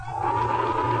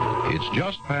It's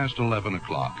just past 11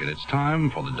 o'clock, and it's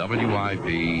time for the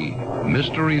WIP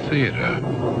Mystery Theater.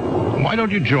 Why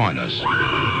don't you join us?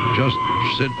 Just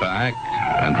sit back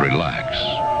and relax,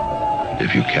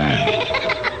 if you can.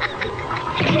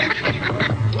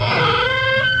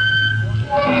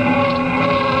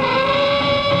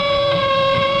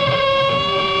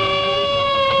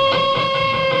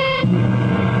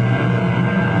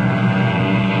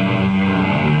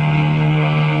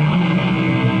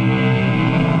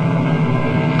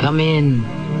 Come in.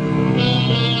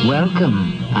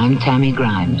 Welcome. I'm Tammy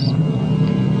Grimes.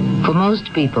 For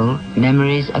most people,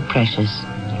 memories are precious.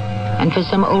 And for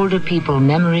some older people,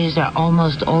 memories are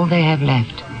almost all they have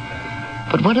left.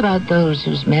 But what about those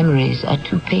whose memories are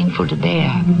too painful to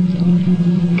bear?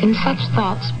 Can such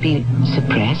thoughts be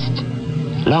suppressed,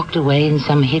 locked away in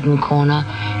some hidden corner,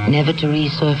 never to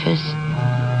resurface?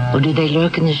 Or do they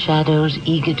lurk in the shadows,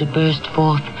 eager to burst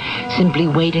forth, simply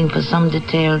waiting for some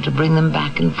detail to bring them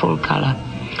back in full color?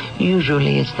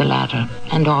 Usually it's the latter,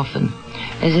 and often,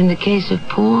 as in the case of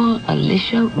poor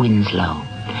Alicia Winslow,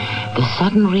 the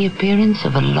sudden reappearance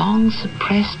of a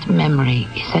long-suppressed memory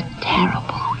is a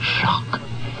terrible shock.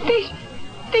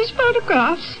 These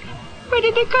photographs, where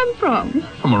did they come from?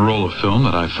 From a roll of film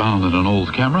that I found in an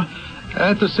old camera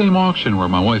at the same auction where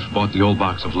my wife bought the old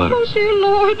box of letters. Oh, dear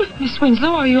Lord. Miss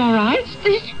Winslow, are you all right?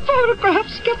 These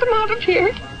photographs, get them out of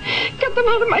here. Get them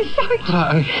out of my sight.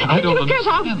 But I don't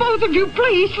understand. Get out, both of you,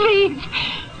 please, leave.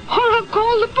 Or I'll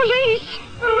call the police.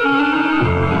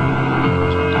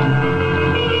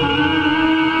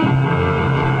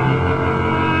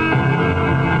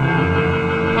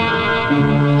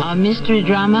 Our mystery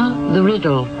drama, The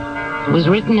Riddle, was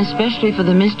written especially for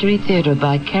the Mystery Theater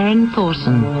by Karen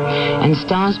Thorson and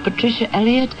stars Patricia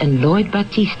Elliott and Lloyd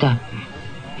Battista.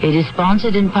 It is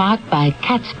sponsored in part by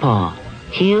Cat's Paw,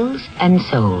 Heels and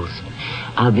Souls.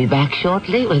 I'll be back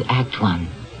shortly with Act One.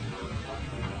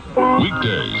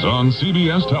 Weekdays on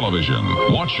CBS television.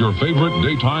 Watch your favorite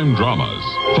daytime dramas.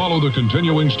 Follow the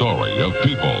continuing story of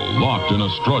people locked in a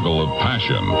struggle of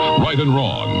passion, right and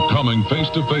wrong, coming face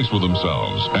to face with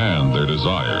themselves and their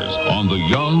desires on The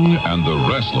Young and the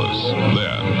Restless.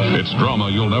 Then, it's drama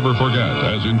you'll never forget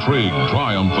as intrigue,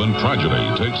 triumph, and tragedy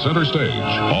take center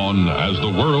stage on As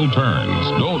the World Turns.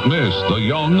 Don't miss The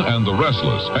Young and the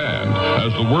Restless and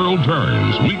As the World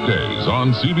Turns, weekdays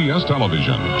on CBS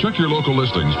television. Check your local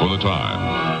listings for the time.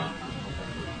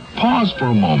 Pause for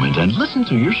a moment and listen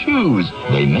to your shoes.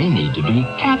 They may need to be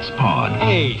cat's pawed.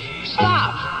 Hey,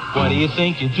 stop! What do you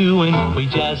think you're doing? We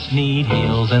just need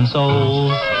heels and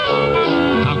soles.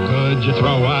 How could you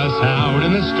throw us out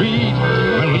in the street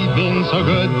when we've been so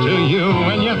good to you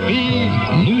and your feet?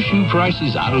 New shoe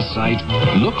prices out of sight?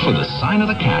 Look for the sign of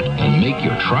the cat and make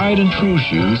your tried and true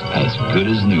shoes as good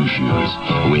as new shoes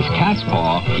with Cat's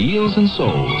Paw heels and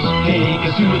soles. Take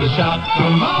us to the shop,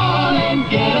 come on and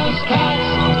get us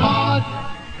Cat's Paw.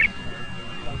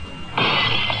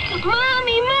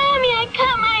 Mommy, I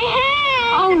cut my hair.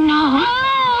 Oh, no.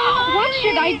 Oh, what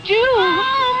should I do?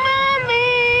 Oh,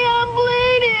 Mommy,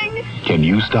 I'm bleeding. Can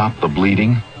you stop the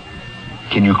bleeding?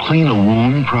 Can you clean a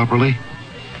wound properly?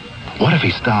 What if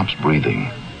he stops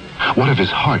breathing? What if his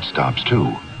heart stops too?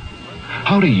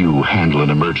 How do you handle an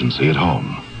emergency at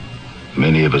home?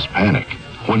 Many of us panic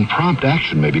when prompt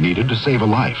action may be needed to save a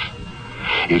life.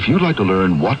 If you'd like to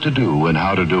learn what to do and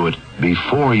how to do it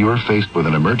before you're faced with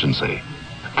an emergency,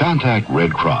 contact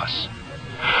Red Cross.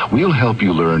 We'll help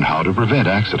you learn how to prevent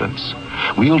accidents.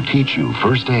 We'll teach you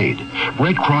first aid,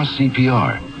 Red Cross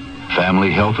CPR,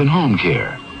 family health and home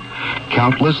care.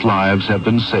 Countless lives have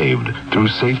been saved through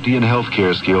safety and health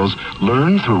care skills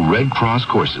learned through Red Cross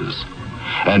courses.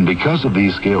 And because of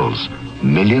these skills,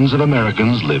 millions of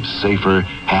Americans live safer,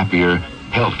 happier,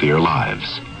 healthier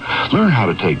lives. Learn how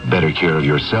to take better care of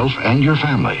yourself and your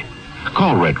family.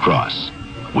 Call Red Cross.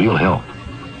 We'll help.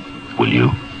 Will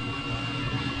you?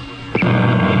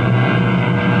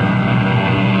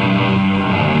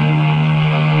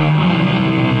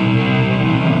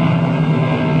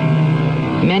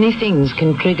 Many things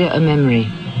can trigger a memory.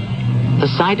 The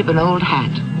sight of an old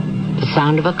hat, the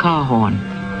sound of a car horn,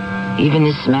 even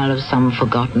the smell of some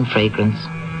forgotten fragrance.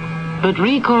 But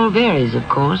recall varies, of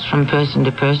course, from person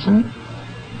to person.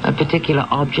 A particular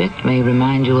object may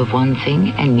remind you of one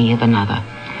thing and me of another.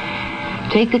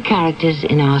 Take the characters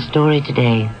in our story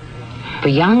today. For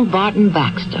young Barton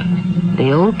Baxter,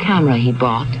 the old camera he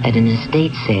bought at an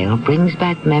estate sale brings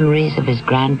back memories of his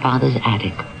grandfather's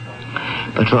attic.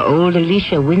 But for old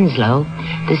Alicia Winslow,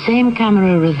 the same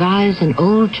camera revives an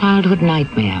old childhood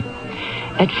nightmare.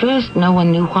 At first, no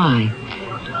one knew why.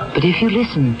 But if you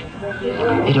listen,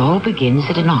 It all begins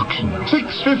at an auction.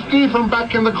 $6.50 from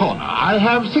back in the corner. I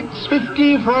have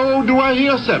 $6.50 for, oh, do I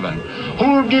hear $7?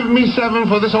 Who'll give me $7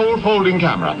 for this old folding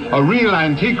camera? A real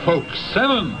antique, folks.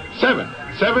 $7.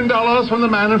 $7 from the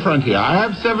man in front here. I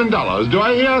have $7. Do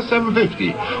I hear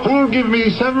 $7.50? Who'll give me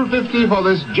 $7.50 for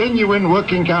this genuine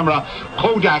working camera,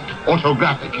 Kodak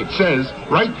Autographic? It says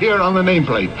right here on the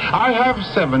nameplate. I have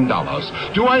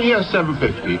 $7. Do I hear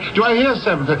 $7.50? Do I hear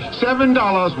 $7.50?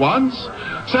 $7 once,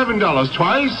 $7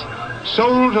 twice.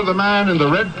 Sold to the man in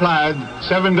the red plaid,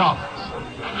 $7.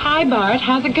 Hi, Bart.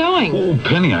 How's it going? Oh,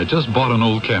 Penny, I just bought an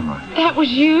old camera. That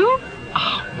was you?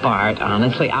 Oh, Bart,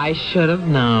 honestly, I should have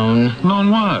known.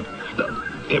 Known what?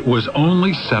 It was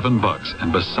only $7,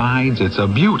 and besides, it's a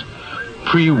beaut.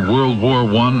 Pre-World War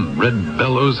I, red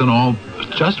bellows and all.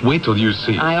 Just wait till you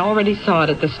see. I already saw it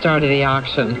at the start of the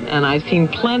auction, and I've seen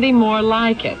plenty more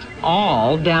like it,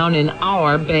 all down in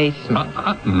our basement.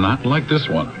 Not like this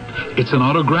one. It's an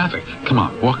autographic. Come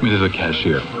on, walk me to the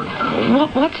cashier.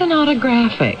 What's an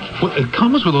autographic? Well, it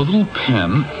comes with a little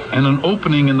pen and an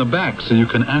opening in the back so you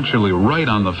can actually write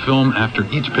on the film after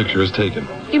each picture is taken.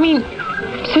 You mean,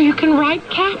 so you can write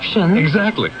captions?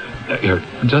 Exactly. Here,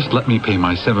 just let me pay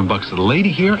my $7 to the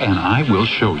lady here, and I will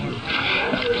show you.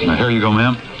 Now, here you go,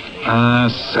 ma'am.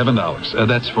 $7.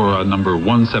 That's for number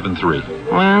 173.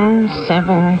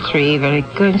 173. Very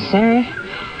good, sir.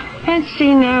 Let's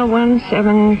see now,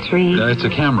 173. It's a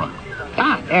camera.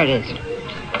 Ah, there it is.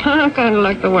 Kind of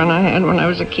like the one I had when I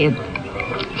was a kid.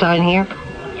 Sign here.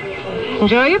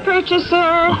 Enjoy your purchase,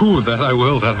 sir. Ooh, that I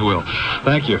will.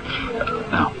 Thank you.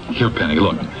 Now, here, Penny,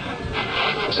 look.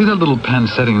 See that little pen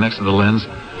setting next to the lens?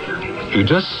 You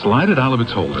just slide it out of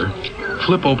its holder,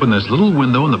 flip open this little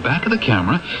window in the back of the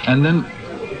camera, and then...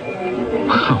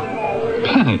 Oh,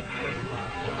 Penny,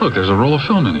 look, there's a roll of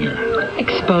film in here.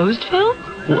 Exposed film?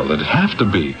 Well, it'd have to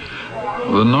be.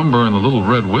 The number in the little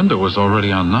red window was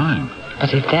already on 9.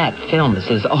 But if that film is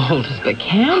as old as the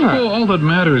camera... Well, all that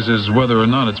matters is whether or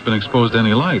not it's been exposed to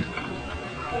any light.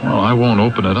 Well, I won't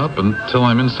open it up until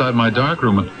I'm inside my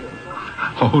darkroom, and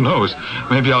who knows?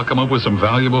 Maybe I'll come up with some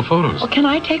valuable photos. Well, can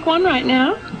I take one right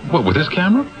now? What, with this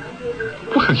camera?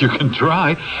 Well, you can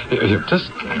try. Here,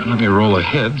 just let me roll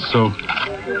ahead so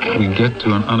we get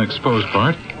to an unexposed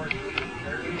part.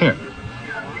 Here.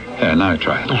 There, now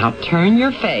try it. Now turn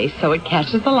your face so it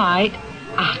catches the light.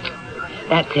 Ah,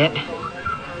 that's it.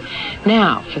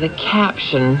 Now, for the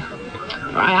caption,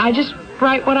 I just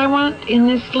write what I want in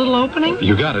this little opening?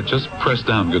 You got it. Just press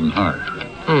down good and hard.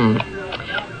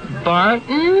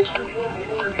 Barton,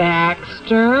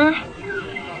 Baxter,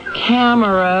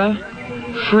 camera,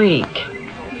 freak.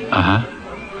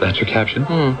 Uh-huh. That's your caption?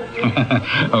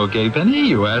 Okay, Penny,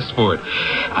 you asked for it.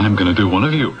 I'm going to do one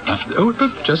of you.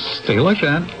 Just stay like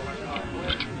that.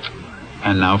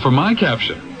 And now for my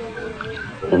caption.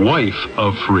 Wife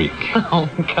of freak. Oh,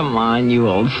 come on, you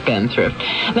old spendthrift.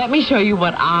 Let me show you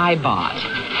what I bought.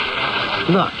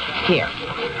 Look, here.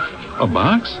 A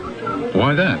box?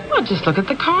 Why that? Well, just look at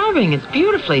the carving. It's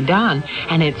beautifully done.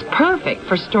 And it's perfect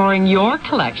for storing your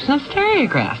collection of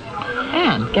stereographs.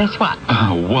 And guess what?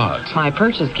 What? My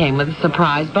purchase came with a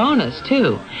surprise bonus,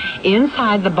 too.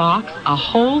 Inside the box, a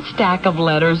whole stack of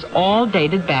letters all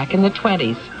dated back in the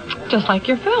 20s. Just like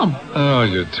your film. Oh,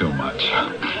 you're too much.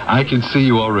 I can see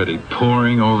you already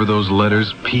poring over those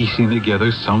letters, piecing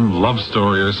together some love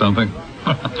story or something.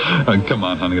 Come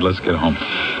on, honey, let's get home.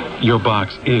 Your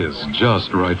box is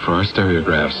just right for our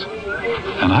stereographs.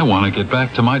 And I want to get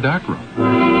back to my darkroom.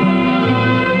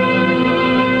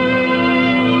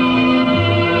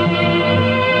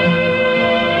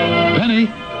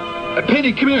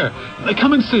 Penny, come here.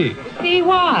 Come and see. See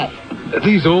what?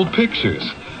 These old pictures.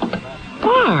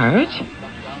 Bart?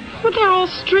 But they're all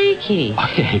streaky.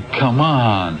 Hey, come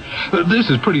on. This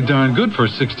is pretty darn good for a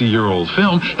 60-year-old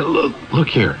film. Look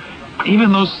here.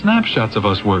 Even those snapshots of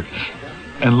us work.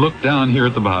 And look down here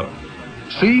at the bottom.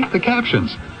 See the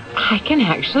captions? I can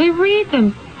actually read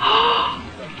them.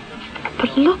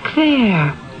 But look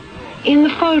there. In the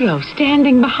photo,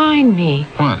 standing behind me.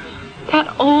 What?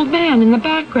 That old man in the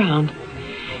background.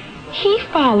 He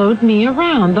followed me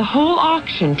around the whole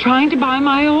auction, trying to buy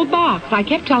my old box. I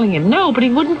kept telling him no, but he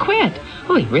wouldn't quit.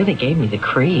 Oh, he really gave me the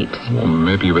creeps. Well,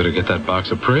 maybe you better get that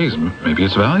box appraised. Maybe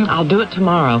it's valuable. I'll do it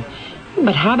tomorrow.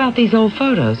 But how about these old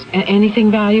photos?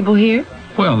 Anything valuable here?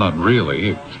 Well, not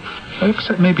really.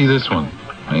 Except maybe this one.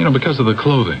 You know, because of the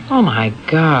clothing. Oh, my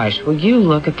gosh. Will you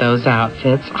look at those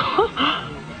outfits?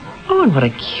 Oh, and what a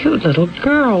cute little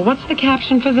girl. What's the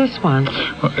caption for this one?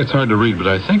 Well, it's hard to read, but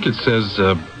I think it says,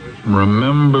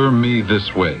 remember me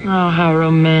this way. Oh, how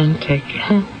romantic.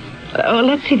 Oh,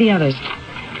 let's see the others.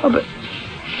 Oh, but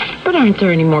But aren't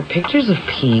there any more pictures of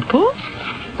people?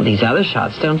 Well, these other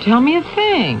shots don't tell me a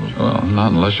thing. Well,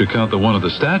 not unless you count the one of the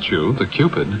statue, the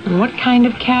Cupid. And what kind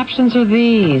of captions are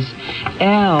these?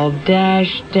 L-P-...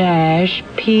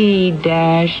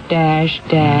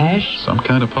 Some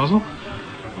kind of puzzle?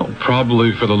 Oh,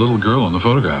 probably for the little girl in the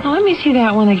photograph. Well, let me see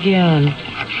that one again.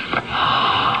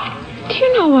 Do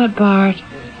you know what, Bart?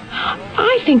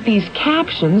 I think these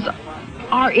captions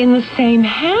are in the same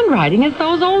handwriting as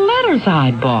those old letters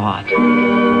I bought.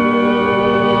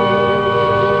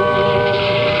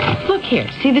 Look here,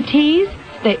 see the T's?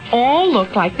 They all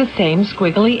look like the same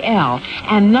squiggly L,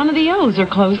 and none of the O's are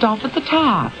closed off at the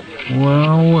top.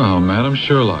 Well, Madam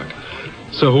Sherlock.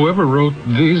 So whoever wrote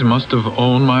these must have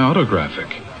owned my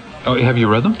autographic. Oh, have you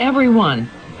read them? Every one.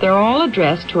 They're all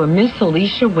addressed to a Miss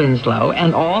Alicia Winslow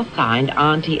and all signed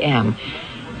Auntie M.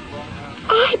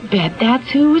 I bet that's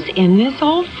who's in this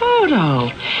old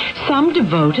photo. Some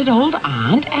devoted old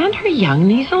aunt and her young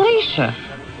niece Alicia.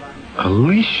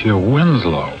 Alicia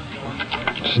Winslow.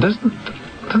 Doesn't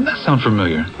that sound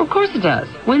familiar? Of course it does.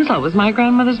 Winslow was my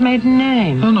grandmother's maiden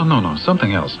name. No.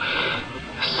 Something else.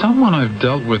 Someone I've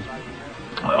dealt with...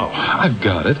 Oh, I've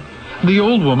got it. The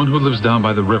old woman who lives down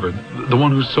by the river. The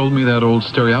one who sold me that old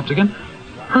stereopticon.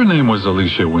 Her name was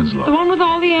Alicia Winslow. The one with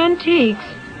all the antiques.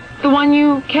 The one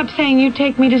you kept saying you'd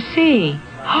take me to see.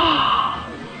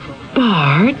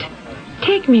 Bart,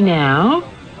 take me now.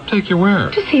 Take you where?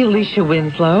 To see Alicia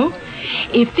Winslow.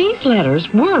 If these letters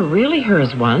were really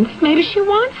hers once, maybe she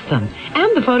wants them.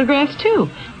 And the photographs, too.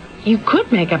 You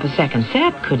could make up a second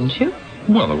set, couldn't you?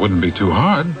 Well, it wouldn't be too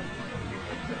hard.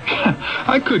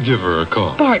 I could give her a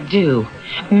call. Bart, do.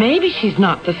 Maybe she's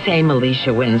not the same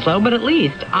Alicia Winslow, but at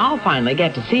least I'll finally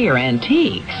get to see her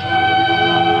antiques.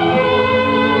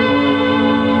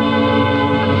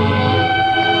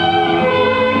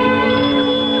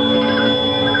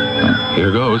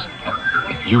 Here goes.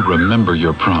 You remember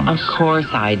your promise. Of course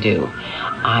I do.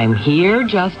 I'm here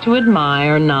just to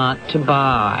admire, not to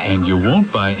buy. And you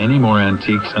won't buy any more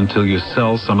antiques until you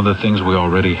sell some of the things we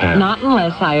already have. Not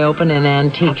unless I open an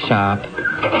antique shop.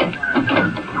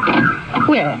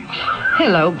 Well,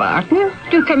 hello, partner.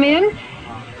 Do come in.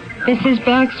 Mrs.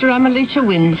 Baxter, I'm Alicia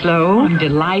Winslow. I'm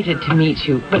delighted to meet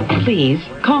you, but please,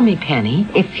 call me Penny.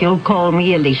 If you'll call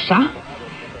me Alicia.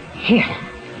 Here.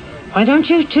 Why don't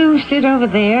you two sit over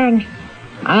there and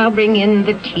I'll bring in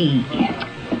the tea.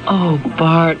 Oh,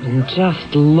 Barton,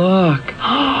 just look.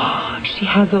 She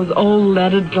has those old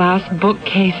leaded glass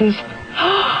bookcases.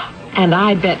 And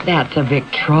I bet that's a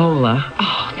Victrola.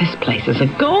 Oh, this place is a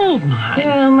gold mine.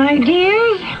 Well, my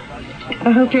dears,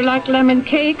 I hope you like lemon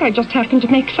cake. I just happened to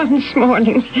make some this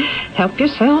morning. Help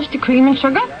yourselves to cream and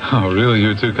sugar. Oh, really?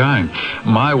 You're too kind.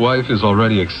 My wife is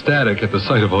already ecstatic at the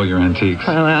sight of all your antiques.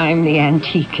 Well, I'm the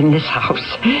antique in this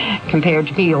house. Compared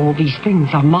to me, all these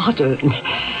things are modern.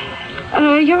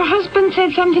 Your husband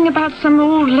said something about some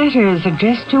old letters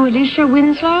addressed to Alicia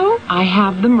Winslow? I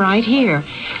have them right here.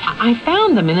 I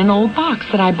found them in an old box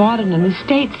that I bought in an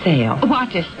estate sale.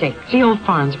 What estate? The old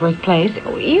Farnsworth place.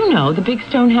 You know, the big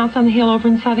stone house on the hill over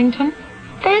in Southington.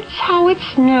 That's how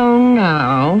it's known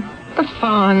now. The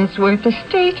Farnsworth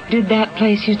estate. Did that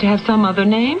place used to have some other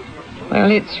name?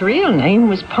 Well, its real name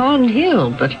was Pond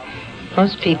Hill, but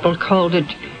most people called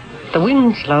it the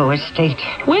Winslow estate.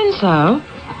 Winslow?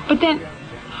 But then,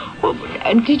 well,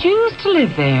 did you used to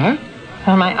live there?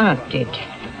 Well, my aunt did.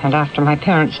 And after my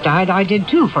parents died, I did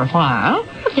too for a while.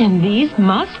 Well, then these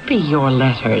must be your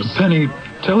letters. Penny,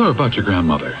 tell her about your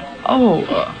grandmother. Oh,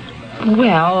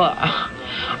 well,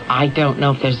 I don't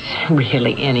know if there's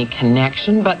really any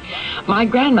connection, but my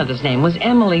grandmother's name was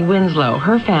Emily Winslow.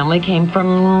 Her family came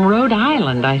from Rhode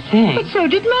Island, I think. But so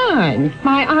did mine.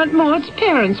 My Aunt Maud's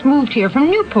parents moved here from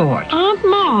Newport. Aunt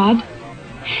Maud?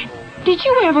 Did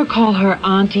you ever call her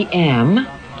Auntie M?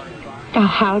 Now,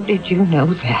 how did you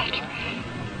know that?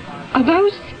 Are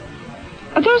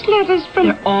those letters from...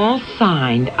 They're all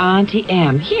signed Auntie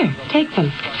M. Here, take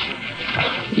them.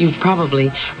 You've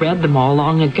probably read them all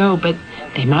long ago, but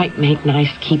they might make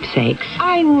nice keepsakes.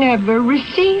 I never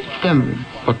received them.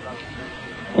 But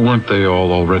weren't they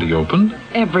all already opened?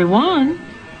 Every one.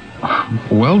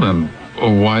 Well, then,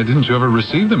 why didn't you ever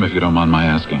receive them, if you don't mind my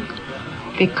asking?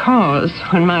 Because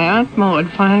when my Aunt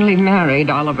Maud finally married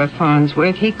Oliver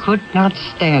Farnsworth, he could not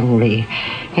stand me.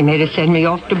 He made her send me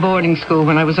off to boarding school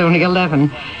when I was only 11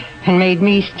 and made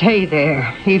me stay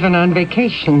there, even on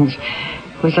vacations.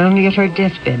 It was only at her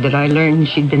deathbed that I learned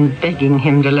she'd been begging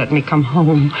him to let me come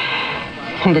home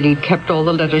and that he'd kept all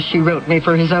the letters she wrote me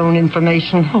for his own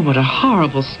information. Oh, what a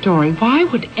horrible story. Why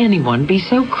would anyone be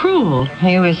so cruel?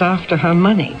 He was after her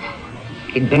money.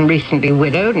 He'd been recently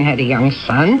widowed and had a young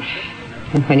son.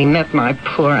 And when he met my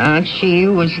poor aunt, she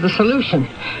was the solution.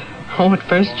 Oh, at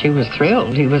first she was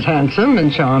thrilled. He was handsome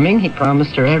and charming. He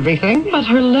promised her everything. But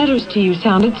her letters to you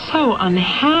sounded so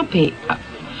unhappy.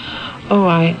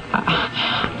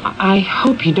 I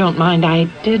hope you don't mind. I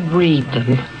did read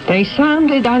them. They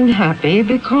sounded unhappy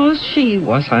because she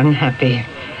was unhappy.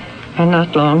 And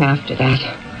not long after that,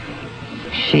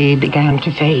 she began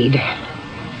to fade.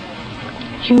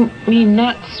 You mean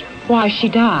that's why she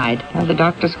died? Well, the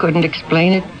doctors couldn't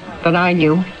explain it, but I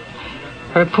knew.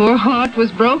 Her poor heart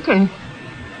was broken.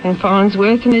 And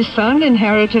Farnsworth and his son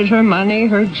inherited her money,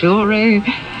 her jewelry,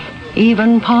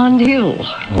 even Pond Hill.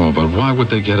 Oh, but why would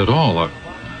they get it all?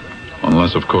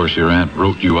 Unless, of course, your aunt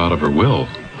wrote you out of her will.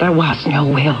 There was no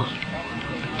will.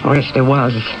 Or if there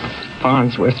was,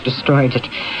 Farnsworth destroyed it.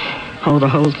 Oh, the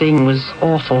whole thing was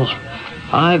awful.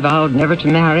 I vowed never to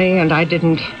marry, and I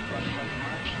didn't.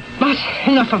 But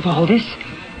enough of all this.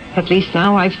 At least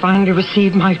now I've finally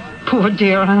received my poor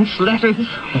dear aunt's letters.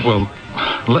 Well,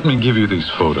 let me give you these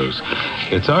photos.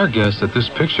 It's our guess that this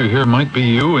picture here might be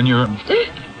you and your...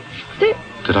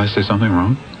 Did I say something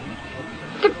wrong?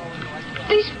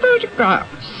 These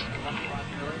photographs.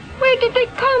 Where did they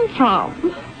come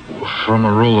from? From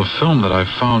a roll of film that I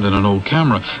found in an old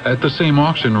camera at the same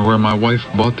auction where my wife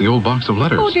bought the old box of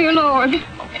letters. Oh, dear Lord.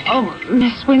 Oh,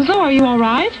 Miss Winslow, are you all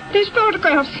right? These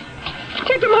photographs.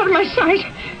 Take them out of my sight.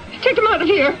 Take them out of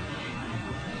here.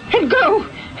 And go.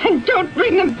 And don't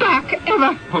bring them back,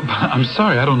 ever. Well, I'm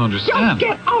sorry, I don't understand. Don't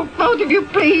get out, both of you,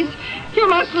 please. You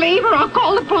must leave or I'll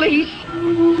call the police.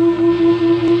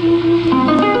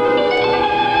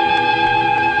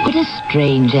 What a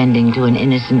strange ending to an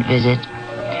innocent visit.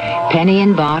 Penny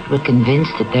and Bart were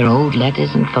convinced that their old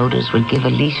letters and photos would give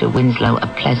Alicia Winslow a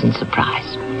pleasant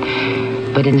surprise.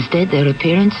 But instead, their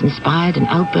appearance inspired an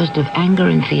outburst of anger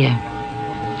and fear.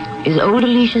 Is old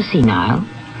Alicia senile?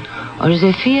 Or is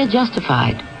her fear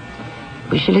justified?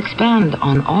 We shall expand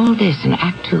on all this in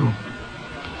Act 2.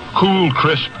 Cool,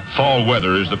 crisp fall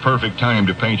weather is the perfect time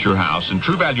to paint your house, and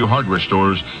True Value Hardware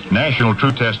Store's National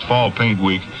True Test Fall Paint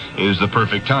Week is the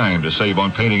perfect time to save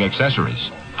on painting accessories.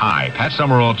 Hi, Pat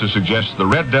Summerall to suggest the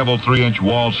Red Devil 3-inch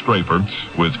wall scraper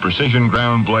with precision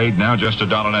ground blade, now just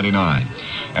 $1.99.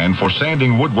 And for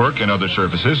sanding woodwork and other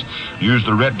surfaces, use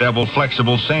the Red Devil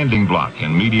flexible sanding block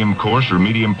in medium coarse or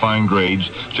medium fine grades,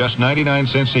 just 99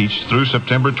 cents each through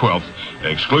September 12th,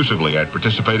 exclusively at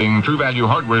participating True Value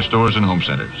Hardware Stores and home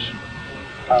centers.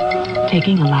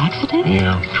 Taking a laxative?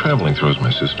 Yeah, traveling throws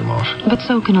my system off. But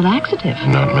so can a laxative.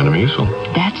 Not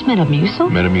Metamucil. That's Metamucil?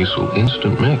 Metamucil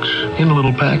Instant Mix in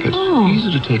little packets. Oh. Easy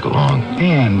to take along.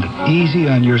 And easy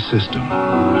on your system.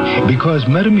 Because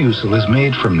Metamucil is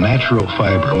made from natural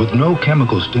fiber with no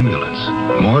chemical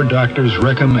stimulants. More doctors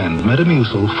recommend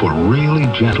Metamucil for really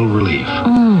gentle relief.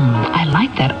 I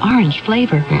like that orange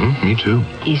flavor. Me too.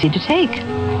 Easy to take.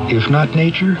 If not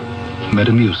nature,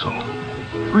 Metamucil.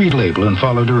 Read label and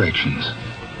follow directions.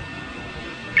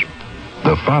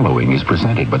 The following is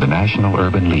presented by the National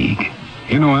Urban League.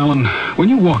 You know, Alan, when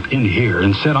you walked in here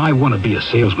and said, I want to be a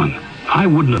salesman, I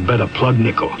wouldn't have bet a plug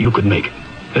nickel you could make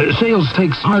it. Sales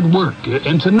takes hard work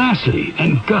and tenacity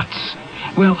and guts.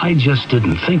 Well, I just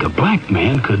didn't think a black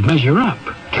man could measure up.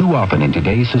 Too often in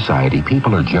today's society,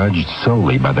 people are judged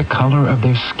solely by the color of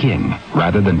their skin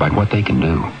rather than by what they can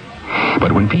do.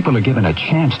 But when people are given a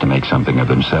chance to make something of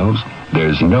themselves,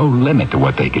 there's no limit to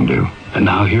what they can do. And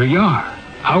now here you are,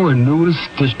 our newest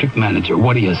district manager.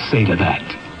 What do you say to that?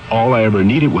 All I ever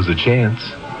needed was a chance.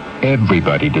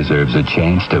 Everybody deserves a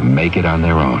chance to make it on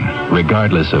their own,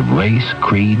 regardless of race,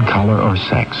 creed, color, or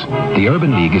sex. The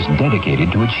Urban League is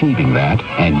dedicated to achieving that,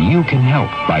 and you can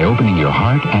help by opening your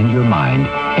heart and your mind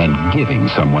and giving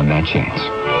someone that chance.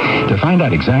 To find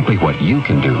out exactly what you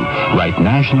can do, write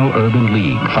National Urban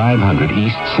League, 500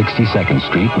 East 62nd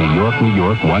Street, New York, New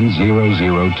York,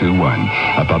 10021.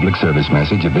 A public service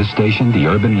message of this station, the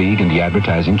Urban League, and the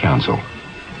Advertising Council.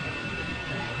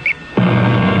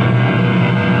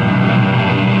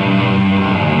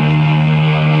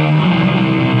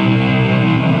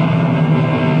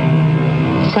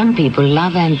 Some people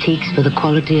love antiques for the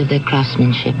quality of their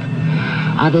craftsmanship.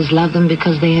 Others love them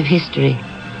because they have history.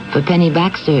 For Penny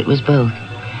Baxter, it was both.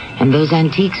 And those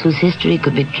antiques whose history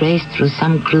could be traced through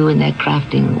some clue in their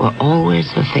crafting were always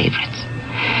her favorites.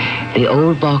 The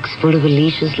old box full of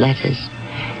Alicia's letters.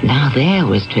 Now there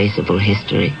was traceable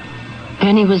history.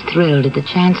 Penny was thrilled at the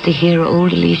chance to hear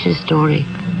old Alicia's story.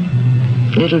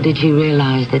 Little did she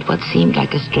realize that what seemed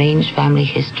like a strange family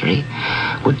history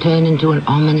would turn into an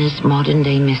ominous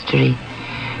modern-day mystery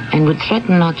and would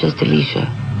threaten not just Alicia,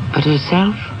 but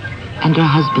herself and her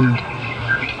husband.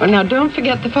 Oh, now, don't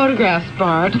forget the photographs,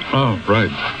 Bart. Oh,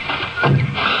 right.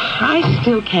 I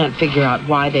still can't figure out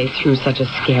why they threw such a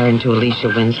scare into Alicia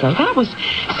Winslow. That was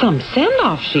some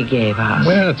send-off she gave us.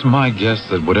 Well, it's my guess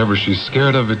that whatever she's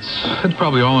scared of, it's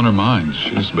probably all in her mind.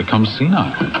 She's become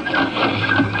senile.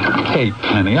 Hey,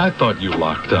 Penny, I thought you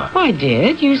locked up. I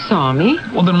did. You saw me.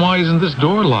 Well, then why isn't this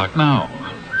door locked now?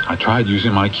 I tried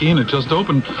using my key and it just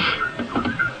opened.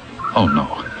 Oh, no.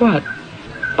 What?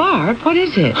 Bart, what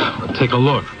is it? Take a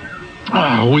look.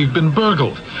 Oh, we've been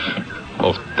burgled.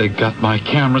 Oh, they got my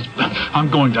cameras. I'm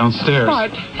going downstairs.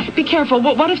 Bart, be careful.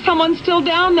 What if someone's still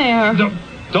down there?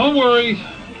 Don't worry.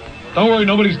 Don't worry,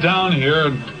 nobody's down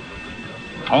here.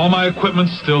 All my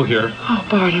equipment's still here. Oh,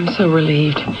 Bart, I'm so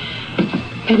relieved.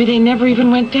 Maybe they never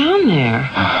even went down there.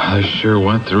 They sure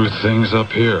went through things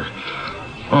up here.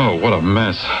 Oh, what a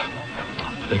mess.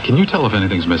 Can you tell if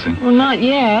anything's missing? Well, not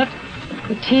yet.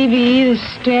 The TV, the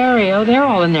stereo, they're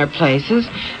all in their places.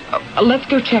 Let's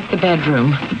go check the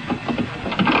bedroom.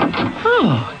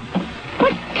 Oh,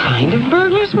 what kind of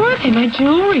burglars were they? My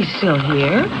jewelry's still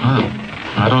here.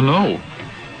 I don't know.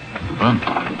 Well,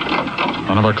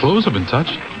 none of our clothes have been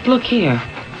touched. Look here.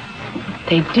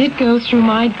 They did go through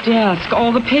my desk.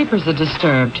 All the papers are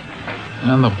disturbed.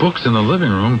 And the books in the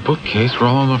living room bookcase were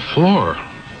all on the floor.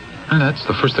 And that's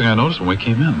the first thing I noticed when we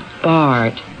came in.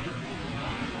 Bart,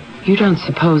 you don't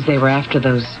suppose they were after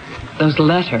those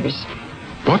letters?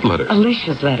 What letters?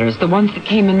 Alicia's letters, the ones that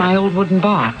came in my old wooden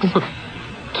box.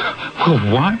 Well,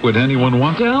 why would anyone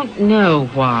want... Don't know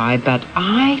why, but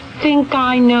I think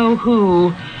I know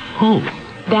who. Who?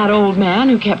 That old man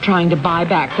who kept trying to buy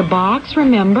back the box,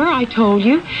 remember? I told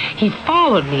you. He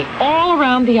followed me all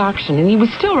around the auction, and he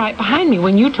was still right behind me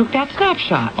when you took that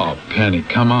snapshot. Oh, Penny,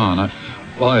 come on.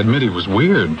 I admit he was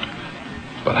weird,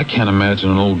 but I can't imagine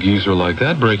an old geezer like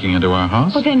that breaking into our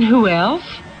house. Well, then who else?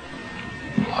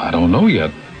 Well, I don't know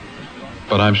yet,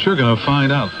 but I'm sure going to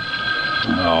find out.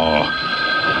 Oh.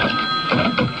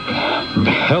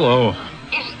 Hello.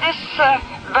 Is this,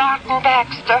 Barton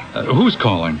Baxter? Who's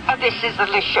calling? This is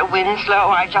Alicia Winslow.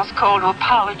 I just called to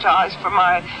apologize for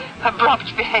my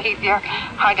abrupt behavior.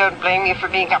 I don't blame you for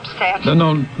being upset.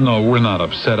 No, we're not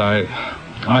upset.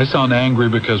 I sound angry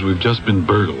because we've just been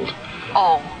burgled.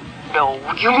 Oh, no.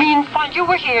 You mean while you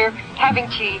were here having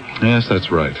tea? Yes, that's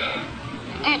right.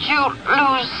 Did you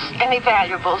lose any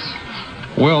valuables?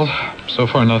 Well, so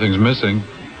far nothing's missing.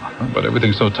 But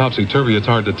everything's so topsy-turvy, it's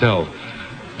hard to tell.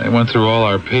 They went through all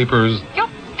our papers. Your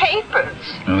papers?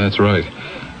 Oh, that's right.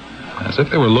 As if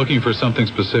they were looking for something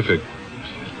specific.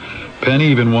 Penny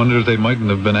even wondered if they mightn't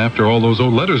have been after all those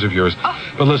old letters of yours.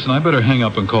 But listen, I better hang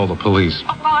up and call the police.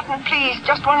 Oh, Barton, please,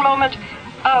 just one moment.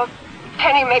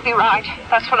 Penny may be right.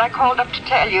 That's what I called up to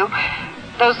tell you.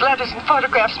 Those letters and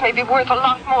photographs may be worth a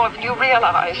lot more than you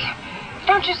realize.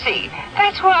 Don't you see?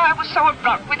 That's why I was so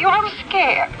abrupt with you. I was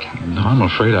scared. No, I'm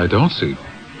afraid I don't see.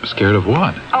 Scared of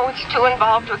what? Oh, it's too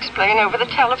involved to explain over the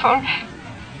telephone.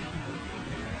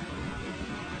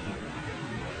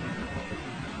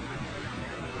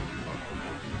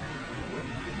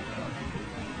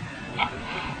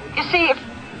 You see,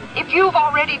 if you've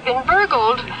already been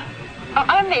burgled,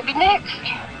 I may be next.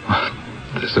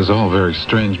 This is all very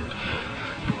strange.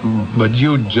 But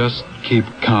you just keep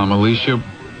calm, Alicia.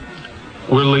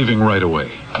 We're leaving right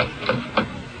away.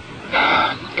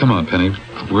 Come on, Penny.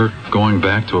 We're going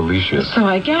back to Alicia's. So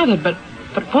I gathered, but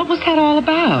what was that all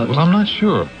about? Well, I'm not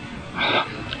sure.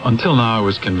 Until now, I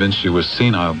was convinced she was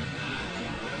senile.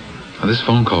 This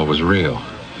phone call was real.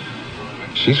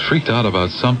 She's freaked out about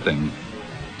something.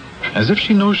 As if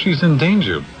she knows she's in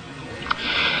danger.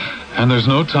 And there's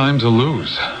no time to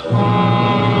lose.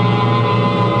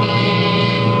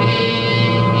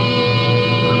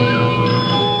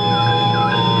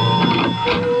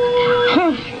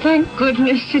 Thank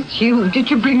goodness it's you. Did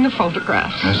you bring the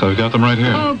photographs? Yes, I've got them right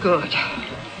here. Oh, good.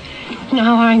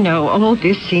 Now I know all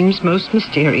this seems most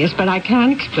mysterious, but I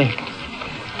can't explain it.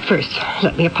 First,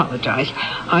 let me apologize.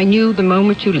 I knew the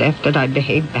moment you left that I'd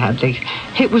behaved badly.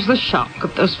 It was the shock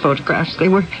of those photographs. They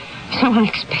were so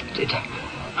unexpected.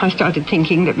 I started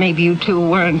thinking that maybe you two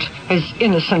weren't as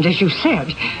innocent as you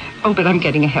said. Oh, but I'm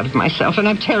getting ahead of myself, and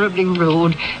I'm terribly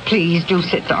rude. Please do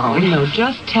sit down. No,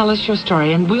 just tell us your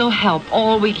story, and we'll help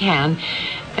all we can.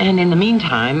 And in the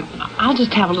meantime, I'll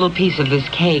just have a little piece of this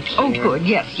cake here. Oh, good.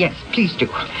 Yes, please do.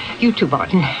 You too,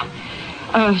 Barton.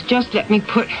 Just let me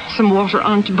put some water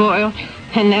on to boil,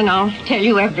 and then I'll tell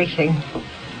you everything.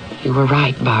 You were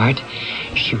right, Bart.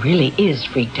 She really is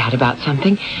freaked out about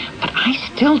something, but I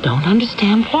still don't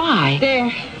understand why.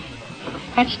 There.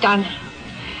 That's done.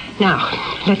 Now,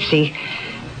 let's see.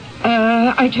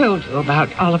 I told you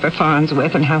about Oliver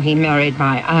Farnsworth and how he married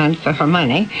my aunt for her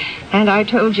money. And I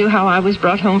told you how I was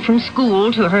brought home from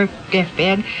school to her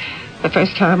deathbed. The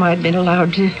first time I'd been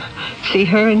allowed to see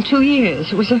her in 2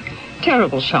 years. It was a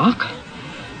terrible shock.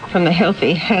 From the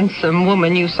healthy, handsome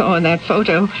woman you saw in that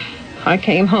photo, I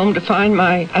came home to find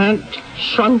my aunt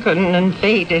shrunken and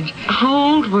faded.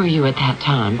 How old were you at that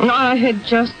time? I had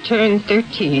just turned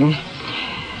 13.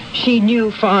 She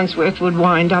knew Farnsworth would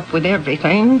wind up with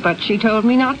everything, but she told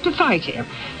me not to fight him.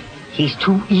 He's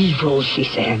too evil, she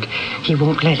said. He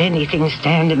won't let anything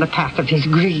stand in the path of his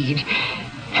greed.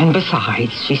 And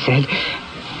besides, she said,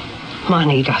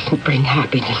 money doesn't bring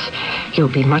happiness. You'll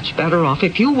be much better off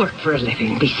if you work for a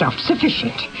living, be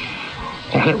self-sufficient.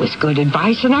 Well, it was good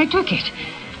advice, and I took it.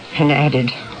 And added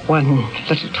one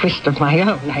little twist of my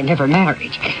own. I never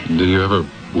married. Do you ever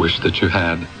wish that you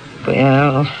had?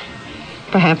 Well,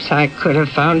 perhaps I could have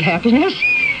found happiness.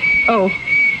 Oh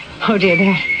dear,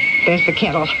 there's the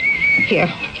kettle.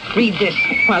 Here, read this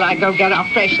while I go get our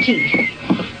fresh tea.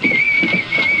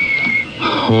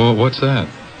 Oh, what's that?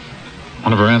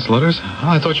 One of her aunt's letters? Oh,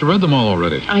 I thought you read them all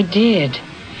already. I did.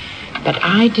 But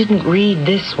I didn't read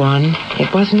this one.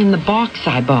 It wasn't in the box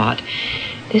I bought.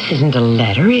 This isn't a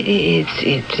letter.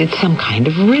 It's some kind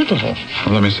of riddle.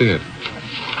 Well, let me see it.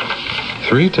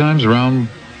 3 times round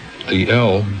the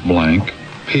L blank,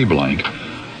 P blank,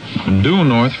 due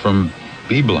north from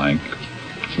B blank,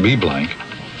 B blank.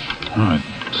 All right,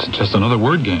 it's just another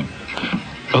word game.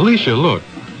 Alicia, look.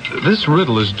 This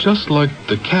riddle is just like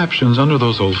the captions under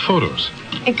those old photos.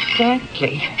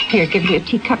 Exactly. Here, give me a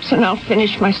teacups and I'll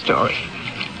finish my story.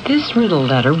 This riddle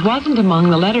letter wasn't among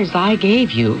the letters I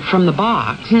gave you from the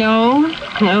box. No,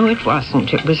 it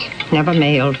wasn't. It was never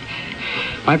mailed.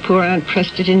 My poor aunt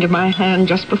pressed it into my hand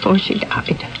just before she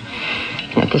died.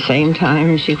 And at the same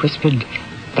time, she whispered,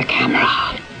 the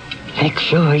camera. Make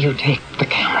sure you take the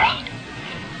camera.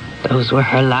 Those were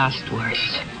her last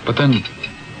words. But then,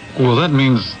 well, that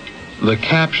means the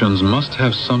captions must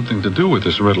have something to do with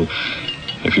this riddle.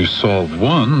 If you solve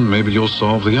one, maybe you'll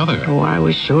solve the other. Oh, I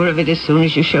was sure of it as soon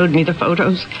as you showed me the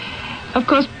photos. Of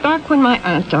course, back when my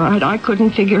aunt died, I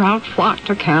couldn't figure out what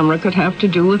a camera could have to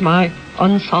do with my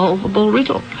unsolvable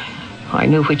riddle. I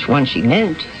knew which one she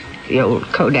meant, the old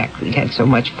Kodak we'd had so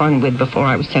much fun with before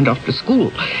I was sent off to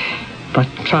school. But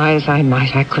try as I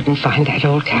might, I couldn't find that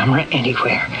old camera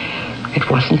anywhere. It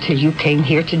wasn't till you came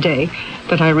here today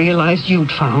that I realized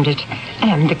you'd found it,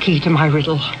 and the key to my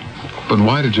riddle. But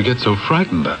why did you get so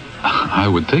frightened? I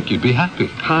would think you'd be happy.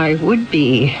 I would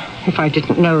be, if I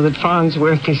didn't know that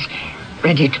Farnsworth is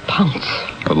ready to pounce.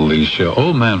 Alicia,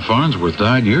 old man Farnsworth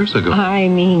died years ago. I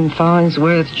mean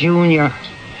Farnsworth Jr.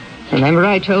 Remember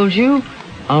I told you?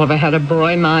 Oliver had a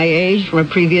boy my age from a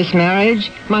previous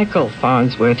marriage. Michael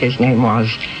Farnsworth, his name was.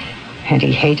 And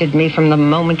he hated me from the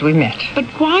moment we met. But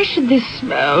why should this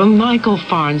Michael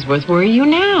Farnsworth worry you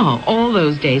now? All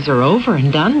those days are over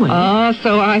and done with.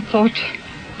 So I thought.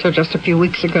 Till just a few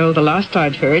weeks ago, the last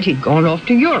I'd heard, he'd gone off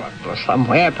to Europe or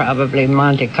somewhere, probably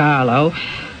Monte Carlo.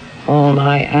 All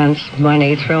my aunt's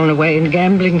money thrown away in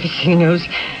gambling casinos.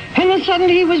 And then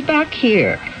suddenly he was back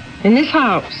here, in this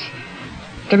house,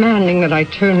 demanding that I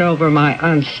turn over my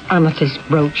aunt's amethyst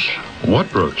brooch. What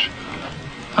brooch?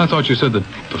 I thought you said that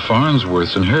the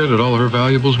Farnsworths inherited all her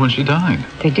valuables when she died.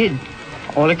 They did,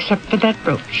 all except for that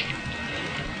brooch.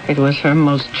 It was her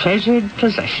most treasured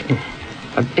possession.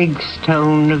 A big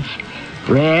stone of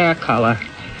rare color,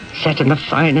 set in the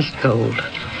finest gold.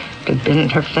 It had been in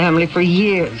her family for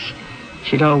years.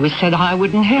 She'd always said I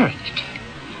would inherit it.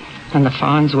 And the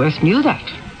Farnsworths knew that.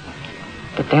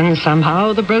 But then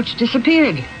somehow the brooch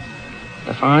disappeared.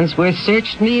 The Farnsworths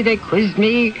searched me, they quizzed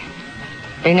me.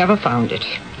 They never found it.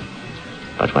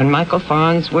 But when Michael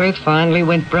Farnsworth finally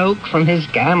went broke from his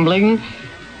gambling,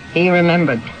 he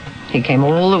remembered. He came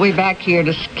all the way back here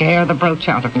to scare the brooch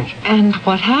out of me. And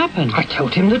what happened? I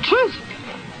told him the truth.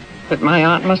 That my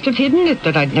aunt must have hidden it,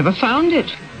 that I'd never found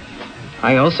it.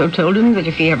 I also told him that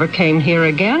if he ever came here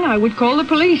again, I would call the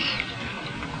police.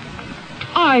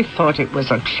 I thought it was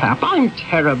a trap. I'm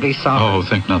terribly sorry. Oh,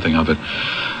 think nothing of it.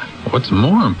 What's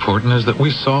more important is that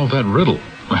we solve that riddle.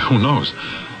 Who knows?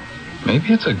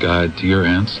 Maybe it's a guide to your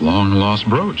aunt's long-lost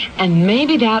brooch. And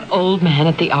maybe that old man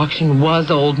at the auction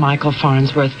was old Michael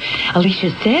Farnsworth.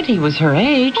 Alicia said he was her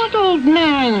age. What old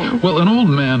man? Well, an old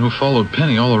man who followed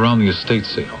Penny all around the estate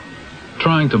sale,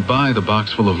 trying to buy the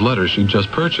box full of letters she'd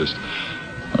just purchased.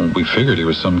 We figured he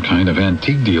was some kind of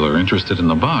antique dealer interested in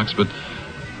the box, but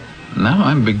now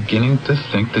I'm beginning to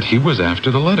think that he was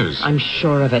after the letters. I'm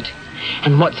sure of it.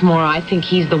 And what's more, I think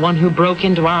he's the one who broke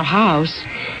into our house.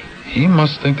 He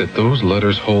must think that those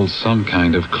letters hold some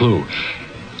kind of clue.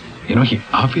 You know, he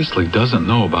obviously doesn't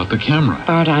know about the camera.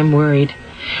 Bart, I'm worried.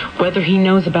 Whether he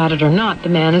knows about it or not, the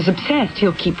man is obsessed.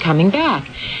 He'll keep coming back.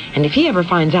 And if he ever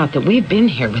finds out that we've been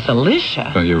here with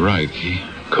Alicia... Well, you're right. He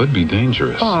could be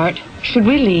dangerous. Bart, should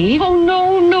we leave? Oh,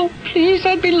 no, please.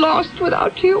 I'd be lost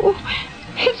without you.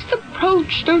 It's the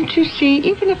brooch, don't you see?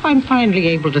 Even if I'm finally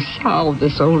able to solve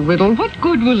this old riddle, what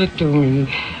good will it do me?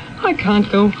 I can't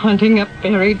go hunting up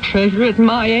buried treasure at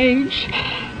my age.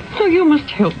 Oh, you must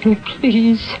help me,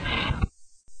 please.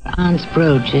 Aunt's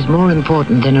brooch is more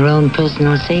important than her own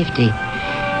personal safety.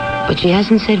 But she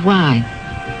hasn't said why.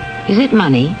 Is it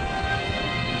money?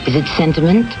 Is it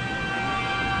sentiment?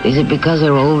 Is it because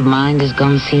her old mind has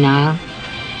gone senile?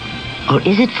 Or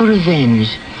is it for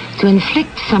revenge, to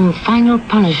inflict some final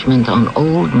punishment on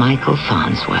old Michael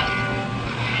Farnsworth?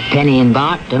 Penny and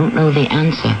Bart don't know the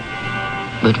answer,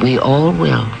 but we all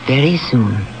will very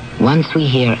soon, once we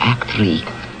hear Act 3.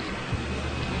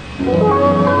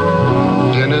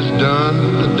 Dinner's done,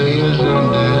 the day is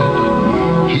ended.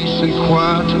 Peace and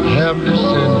quiet have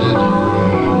descended.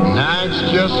 Now it's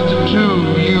just the two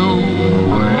of you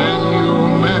and you,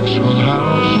 Maxwell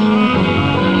House.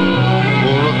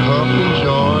 Pour a cup,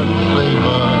 enjoy the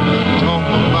flavor, talk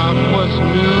about what's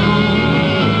new.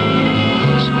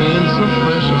 Spend some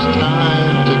precious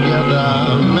time together,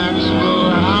 Maxwell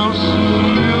House.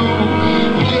 You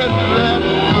get that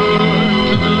good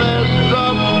to the last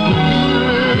drop.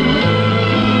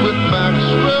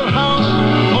 Maxwell House,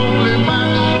 only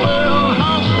Maxwell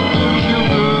House,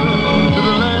 sugar to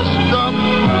the last drop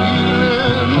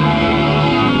feeling.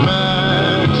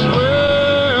 Maxwell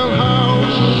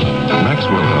House.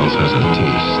 Maxwell House has a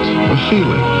taste, a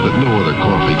feeling that no other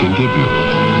coffee can give you.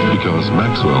 Because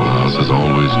Maxwell House is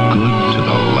always good to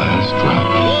the last drop.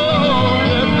 Oh,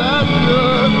 yeah, that's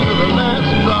good to the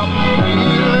last drop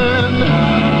feeling.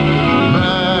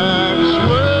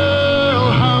 Maxwell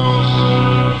House.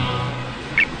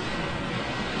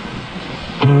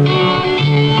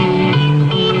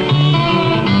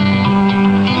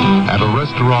 At a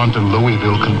restaurant in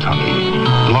Louisville, Kentucky,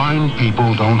 blind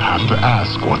people don't have to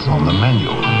ask what's on the menu.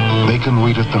 They can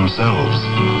read it themselves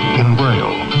in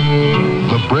Braille.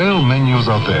 The Braille menus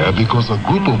are there because a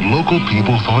group of local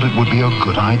people thought it would be a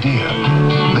good idea.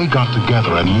 They got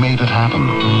together and made it happen.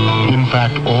 In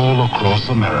fact, all across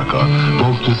America,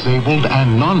 both disabled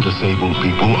and non-disabled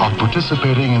people are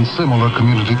participating in similar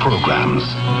community programs.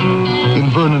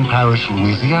 In Vernon Parish,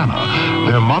 Louisiana,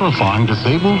 they're modifying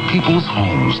disabled people's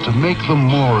homes to make them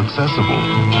more accessible.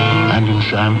 And in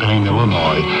Champaign,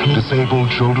 Illinois, disabled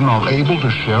children are able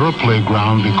to share a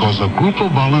playground because a group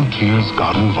of volunteers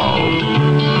got involved.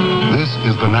 This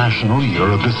is the National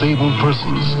Year of Disabled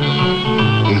Persons.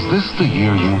 Is this the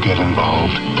year you get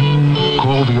involved?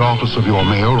 Call the office of your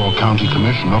mayor or county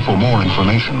commissioner for more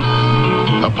information.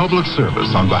 A public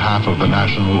service on behalf of the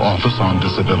National Office on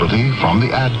Disability from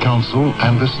the Ad Council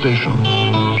and this station.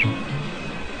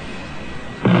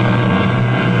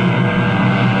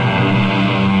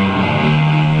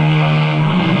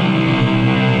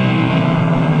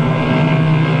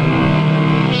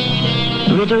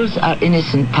 Riddles are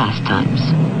innocent pastimes,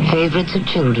 favorites of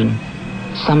children.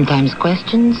 Sometimes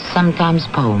questions, sometimes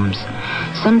poems,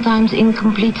 sometimes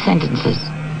incomplete sentences.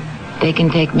 They can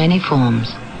take many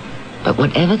forms, but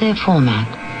whatever their format,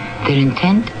 their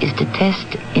intent is to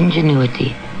test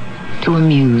ingenuity, to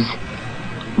amuse.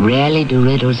 Rarely do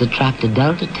riddles attract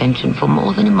adult attention for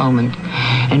more than a moment,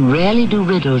 and rarely do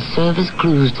riddles serve as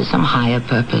clues to some higher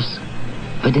purpose.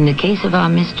 But in the case of our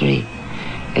mystery,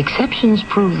 exceptions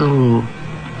prove the rule.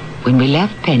 When we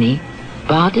left Penny,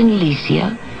 Bart and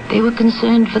Alicia, they were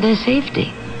concerned for their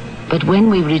safety. But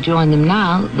when we rejoin them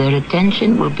now, their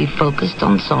attention will be focused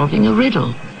on solving a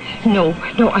riddle. No,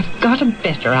 I've got a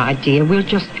better idea. We'll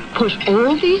just push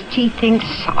all these tea things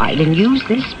aside and use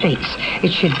this space.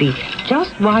 It should be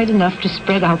just wide enough to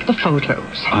spread out the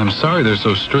photos. I'm sorry they're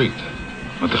so streaked,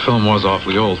 but the film was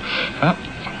awfully old.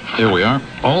 Here we are,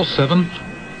 all 7,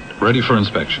 ready for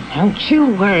inspection. Don't you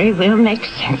worry, we'll make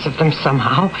sense of them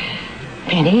somehow.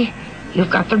 Penny,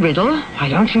 you've got the riddle. Why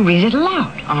don't you read it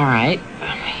aloud? All right,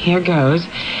 here goes.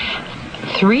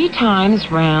 3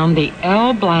 times round the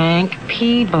L blank,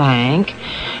 P blank,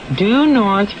 due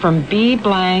north from B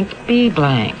blank, B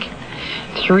blank.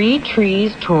 3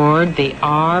 trees toward the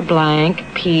R blank,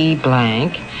 P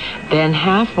blank, then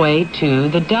halfway to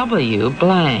the W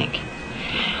blank.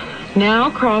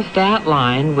 Now cross that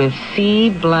line with C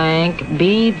blank,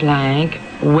 B blank,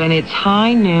 when it's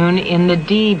high noon in the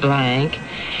D blank,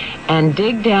 and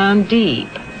dig down deep.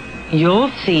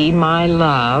 You'll see my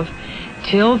love.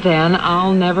 Till then,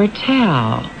 I'll never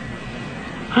tell.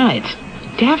 It's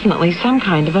definitely some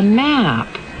kind of a map.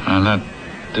 And that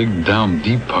dig down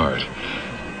deep part.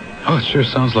 Oh, it sure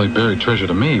sounds like buried treasure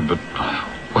to me, but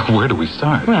where do we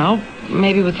start? Well,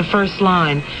 maybe with the first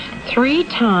line. 3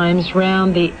 times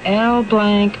round the L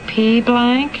blank P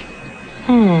blank.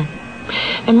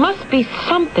 There must be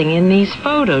something in these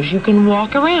photos. You can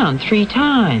walk around 3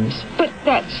 times. But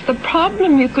that's the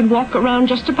problem. You could walk around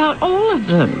just about all of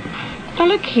them. Now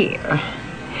look here.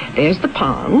 There's the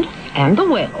pond and the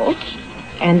well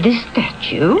and this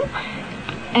statue.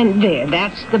 And there,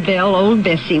 that's the bell old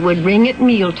Bessie would ring at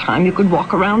mealtime. You could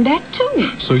walk around that,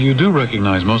 too. So you do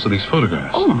recognize most of these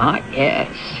photographs? Oh, my, yes.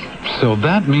 So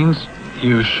that means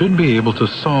you should be able to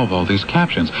solve all these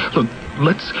captions. Look,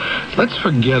 let's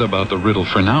forget about the riddle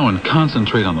for now and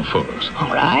concentrate on the photos.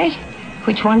 All right.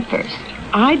 Which one first?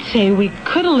 I'd say we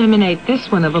could eliminate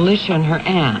this one of Alicia and her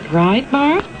aunt, right,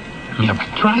 Bart? Yeah, but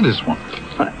try this one.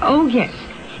 Oh, yes.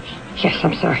 Yes,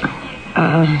 I'm sorry.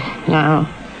 Now,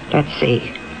 let's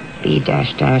see. B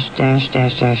dash dash dash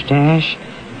dash dash dash.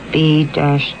 B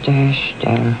dash dash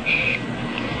dash.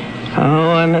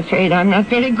 Oh, I'm afraid I'm not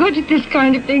very good at this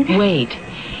kind of thing. Wait.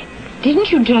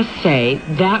 Didn't you just say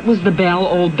that was the bell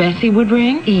old Bessie would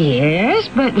ring? Yes,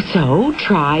 but... So,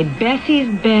 try Bessie's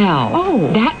bell.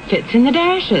 Oh. That fits in the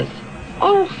dashes.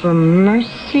 Oh, for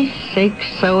mercy's sake,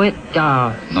 so it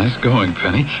does. Nice going,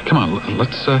 Penny. Come on,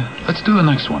 let's do the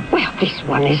next one. Well, this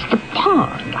one is the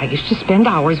pond. I used to spend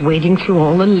hours wading through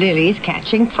all the lilies,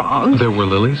 catching frogs. There were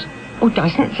lilies? Oh,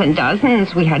 dozens and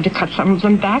dozens. We had to cut some of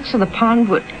them back so the pond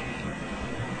would...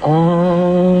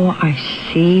 Oh, I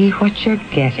see what you're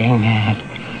getting at.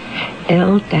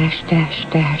 L dash dash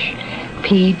dash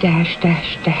P dash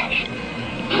dash dash.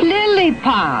 Lily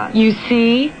pond. You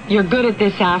see? You're good at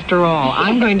this after all.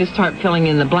 I'm going to start filling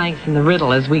in the blanks in the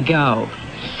riddle as we go.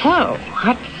 So,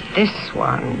 what's this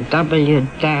one? W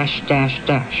dash dash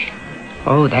dash.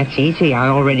 Oh, that's easy. I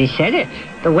already said it.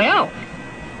 The well.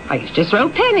 I used to throw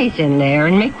pennies in there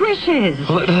and make wishes.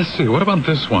 Let's see. What about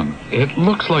this one? It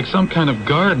looks like some kind of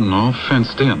garden all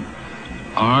fenced in.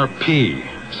 RP,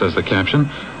 says the caption.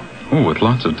 Ooh, with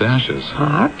lots of dashes.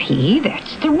 RP,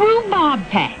 that's the rhubarb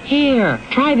patch. Here,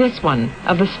 try this one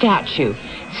of the statue.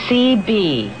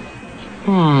 CB.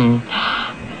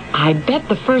 I bet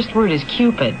the first word is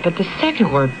Cupid, but the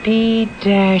second word, B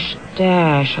dash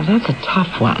dash. Oh, that's a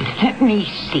tough one. Let me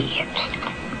see it.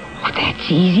 Oh, that's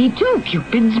easy, too.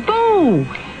 Cupid's bow.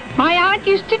 My aunt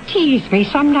used to tease me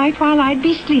some night while I'd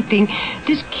be sleeping.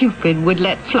 This Cupid would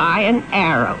let fly an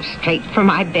arrow straight for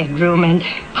my bedroom, and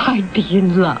I'd be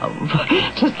in love.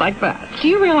 Just like that. Do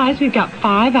you realize we've got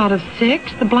 5 out of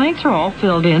 6? The blanks are all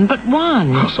filled in, but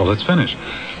 1. Oh, so let's finish.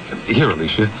 Here,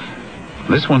 Alicia.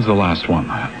 This one's the last one.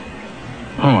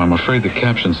 Oh, I'm afraid the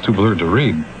caption's too blurred to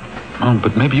read. Oh,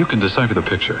 but maybe you can decipher the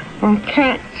picture. Well,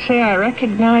 can't say I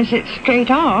recognize it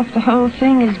straight off. The whole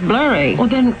thing is blurry. Well,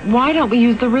 then why don't we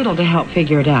use the riddle to help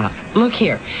figure it out? Look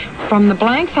here. From the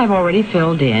blanks I've already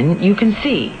filled in, you can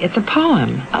see it's a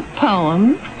poem. A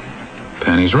poem?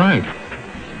 Penny's right.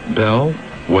 Bell,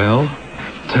 well,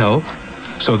 tell.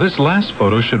 So this last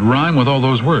photo should rhyme with all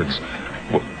those words.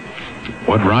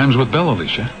 What rhymes with bell,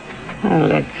 Alicia? Well,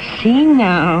 let's see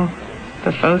now.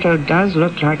 The photo does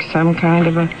look like some kind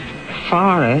of a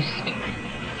forest.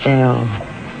 Bell.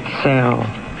 Cell.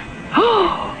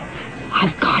 Oh,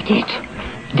 I've got it.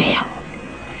 Bell.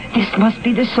 This must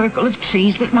be the circle of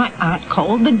trees that my aunt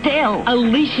called the dell.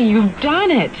 Alicia, you've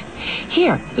done it.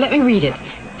 Here, let me read it.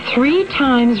 3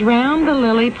 times round the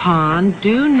lily pond,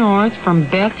 due north from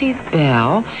Bessie's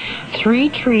bell, 3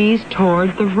 trees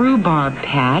toward the rhubarb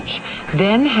patch,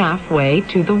 then halfway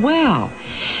to the well.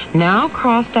 Now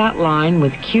cross that line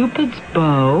with Cupid's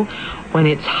bow when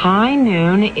it's high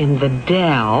noon in the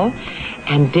dell,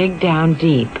 and dig down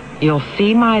deep. You'll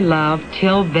see my love,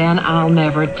 till then I'll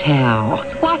never tell.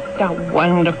 What a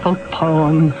wonderful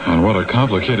poem. And what a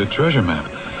complicated treasure map.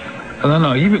 And then,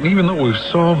 even though we've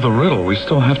solved the riddle, we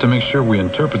still have to make sure we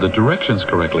interpret the directions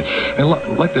correctly. And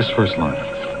like this first line.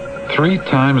 3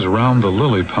 times round the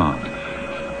lily pond.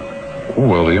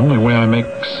 Well, the only way I make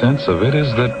sense of it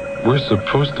is that we're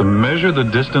supposed to measure the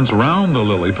distance round the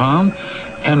lily pond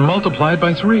and multiply it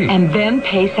by 3. And then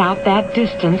pace out that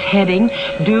distance heading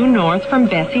due north from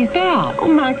Bessie's bell.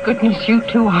 Oh, my goodness, you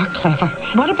two are clever.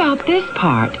 What about this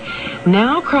part?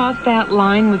 Now cross that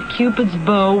line with Cupid's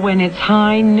bow when it's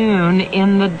high noon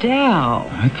in the dell.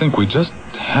 I think we just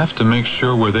have to make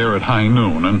sure we're there at high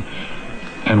noon,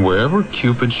 and wherever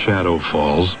Cupid's shadow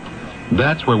falls,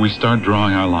 that's where we start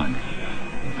drawing our line.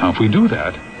 Now, if we do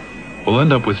that, we'll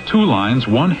end up with 2 lines,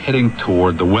 one heading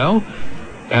toward the well,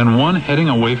 and one heading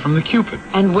away from the Cupid.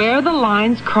 And where the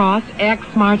lines cross, X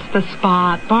marks the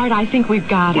spot. Bart, I think we've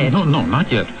got it. No,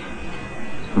 not yet.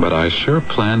 But I sure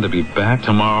plan to be back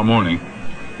tomorrow morning,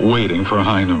 waiting for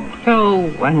high noon.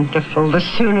 Oh, wonderful. The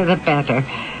sooner the better.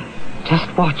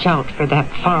 Just watch out for that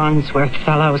Farnsworth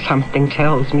fellow. Something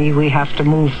tells me we have to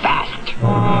move fast.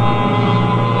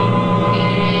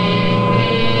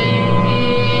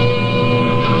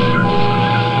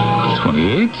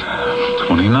 28,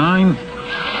 29,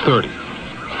 30.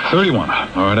 31.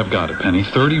 All right, I've got it, Penny.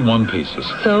 31 paces.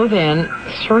 So then,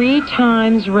 3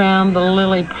 times round the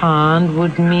lily pond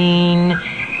would mean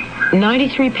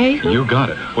 93 paces? You got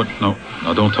it. What? No,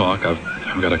 don't talk. I've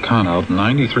got to count out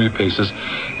 93 paces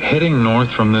heading north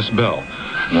from this bell.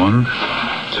 1,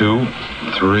 2,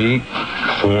 3,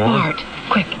 4. Bart,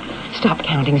 quick. Stop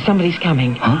counting. Somebody's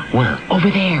coming. Huh? Where? Over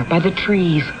there, by the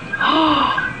trees.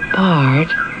 Bart,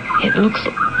 it looks...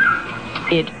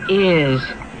 It is.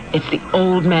 It's the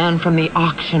old man from the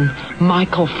auction,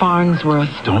 Michael Farnsworth.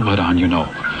 Don't let on you know.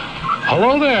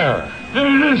 Hello there.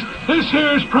 Hey, this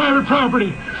here is private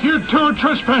property. You're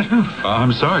trespassing.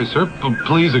 I'm sorry, sir.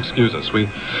 Please excuse us. We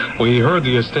heard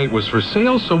the estate was for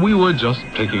sale, so we were just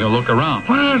taking a look around.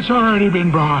 Well, it's already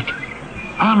been bought.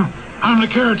 I'm the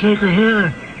caretaker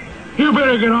here. You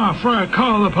better get off before I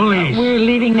call the police. We're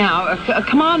leaving now.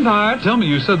 Come on, Bart. Tell me,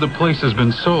 you said the place has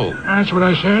been sold. That's what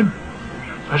I said.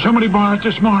 Somebody bought it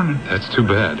this morning. That's too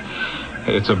bad.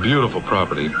 It's a beautiful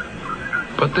property.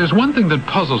 But there's one thing that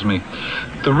puzzles me.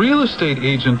 The real estate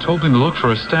agent told me to look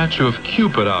for a statue of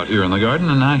Cupid out here in the garden,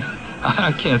 and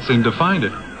I can't seem to find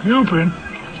it. Cupid?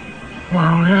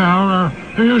 Well, yeah,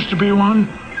 there used to be one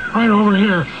right over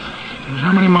here.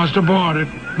 Somebody must have bought it.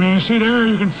 I mean, you see there,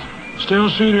 you can still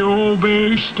see the old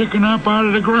base sticking up out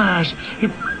of the grass.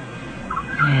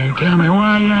 Hey, tell me,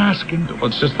 why are you asking? Well,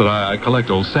 it's just that I collect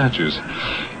old statues.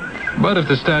 But if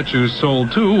the statue's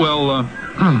sold too, well,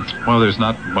 there's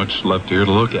not much left here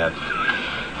to look at.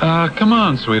 Come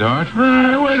on, sweetheart.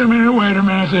 Wait a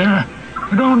minute there.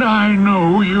 Don't I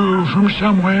know you from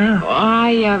somewhere?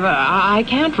 I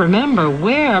can't remember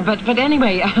where, but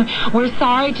anyway, we're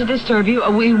sorry to disturb you.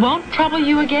 We won't trouble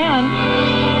you again.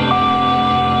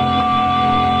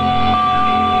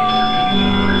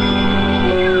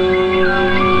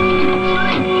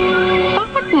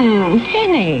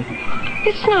 Penny,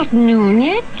 it's not noon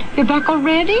yet. You're back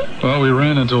already? Well, we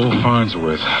ran into old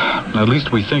Farnsworth. At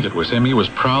least we think it was him. He was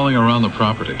prowling around the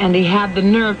property. And he had the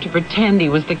nerve to pretend he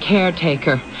was the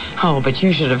caretaker. Oh, but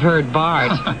you should have heard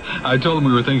Bart. I told him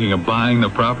we were thinking of buying the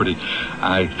property.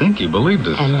 I think he believed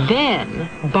us. And then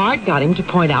Bart got him to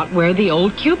point out where the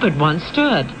old Cupid once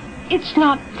stood. It's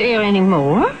not there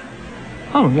anymore?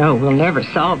 Oh, no, we'll never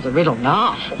solve the riddle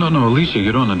now. No, Alicia,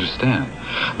 you don't understand.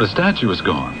 The statue is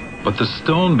gone, but the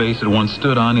stone base it once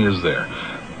stood on is there.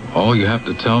 All you have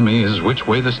to tell me is which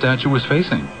way the statue was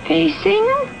facing. Facing?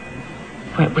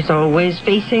 Well, it was always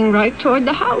facing right toward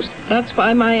the house. That's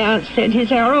why my aunt said his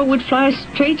arrow would fly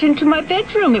straight into my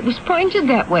bedroom. It was pointed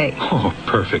that way. Oh,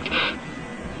 perfect.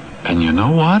 And you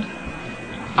know what?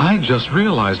 I just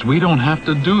realized we don't have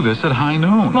to do this at high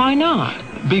noon. Why not?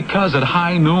 Because at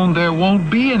high noon there won't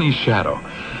be any shadow.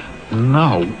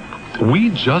 No, we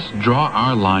just draw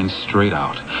our line straight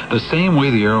out, the same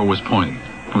way the arrow was pointing,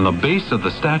 from the base of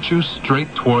the statue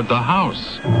straight toward the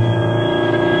house.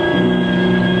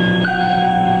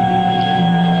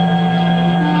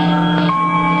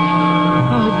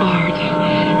 Oh, Bart,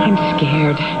 I'm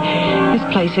scared.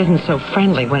 This place isn't so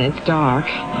friendly when it's dark.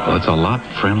 Well, it's a lot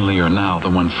friendlier now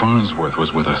than when Farnsworth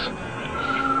was with us.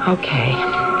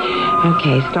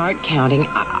 Okay, start counting.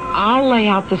 I'll lay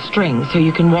out the string so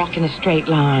you can walk in a straight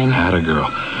line. Atta girl.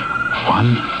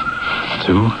 1,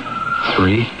 2,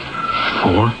 3,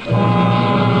 4.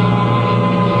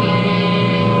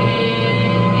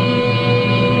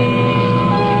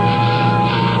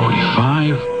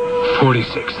 45,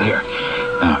 46. There.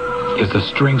 Now, is the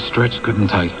string stretched good and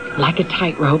tight? Like a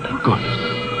tightrope. Good.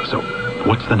 So,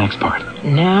 what's the next part?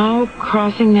 Now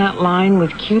crossing that line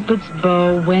with Cupid's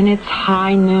bow when it's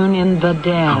high noon in the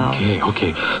dell.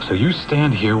 Okay. So you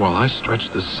stand here while I stretch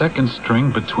the second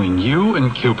string between you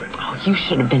and Cupid. Oh, you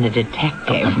should have been a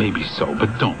detective. Maybe so,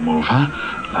 but don't move, huh?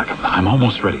 I'm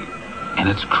almost ready. And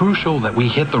it's crucial that we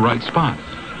hit the right spot.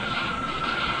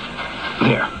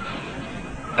 There,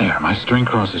 my string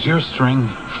crosses your string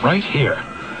right here.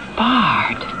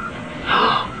 Bart.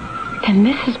 Then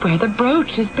this is where the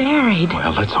brooch is buried.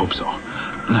 Well, let's hope so.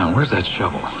 Now, where's that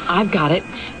shovel? I've got it.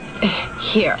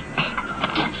 Here.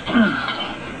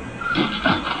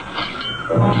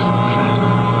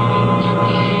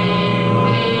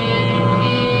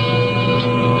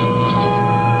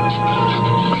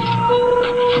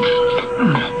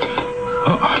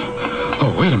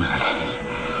 Oh, wait a minute.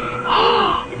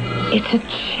 It's a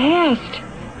chest.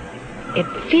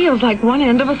 feels like one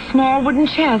end of a small wooden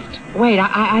chest. Wait,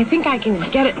 I think I can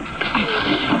get it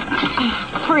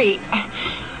free.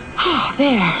 Oh,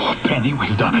 there. Oh, Penny,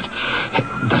 we've done it.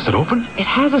 Does it open? It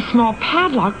has a small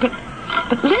padlock, but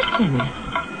listen.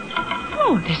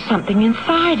 Oh, there's something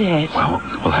inside it. Well,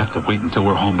 we'll have to wait until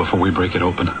we're home before we break it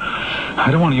open. I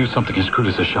don't want to use something as crude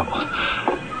as a shovel.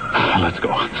 Let's go.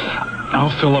 I'll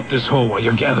fill up this hole while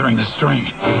you're gathering the string.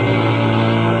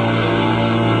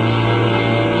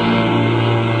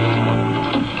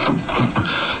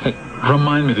 Hey,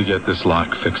 remind me to get this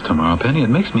lock fixed tomorrow, Penny. It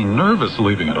makes me nervous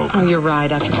leaving it open. Oh, you're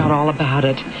right. I forgot all about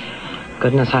it.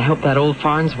 Goodness, I hope that old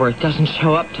Farnsworth doesn't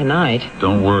show up tonight.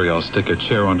 Don't worry, I'll stick a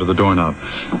chair under the doorknob.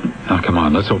 Now, come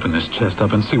on, let's open this chest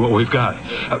up and see what we've got.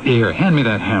 Here, hand me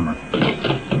that hammer.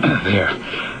 There.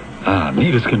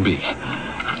 Neat as can be.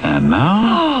 And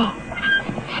now...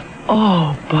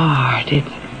 Oh, Bart,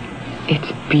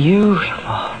 it's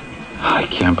beautiful. I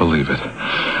can't believe it.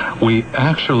 We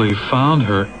actually found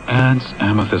her aunt's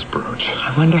amethyst brooch.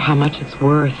 I wonder how much it's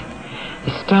worth.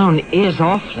 The stone is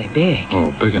awfully big.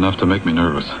 Oh, big enough to make me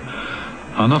nervous.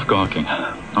 Enough gawking.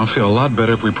 I'll feel a lot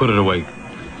better if we put it away.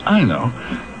 I know.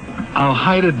 I'll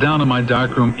hide it down in my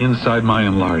darkroom inside my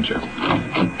enlarger.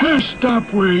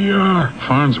 Stop where you are.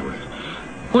 Farnsworth,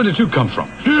 where did you come from?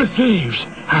 You're thieves.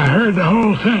 I heard the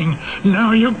whole thing.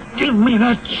 Now you give me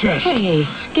that chest. Hey,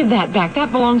 give that back.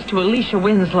 That belongs to Alicia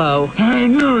Winslow. I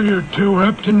knew you two were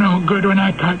up to no good when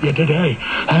I caught you today.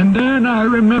 And then I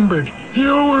remembered.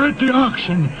 You were at the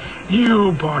auction.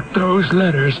 You bought those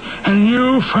letters, and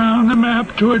you found the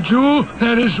map to a jewel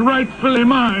that is rightfully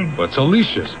mine. What's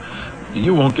Alicia's?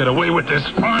 You won't get away with this,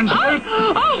 Farnsworth.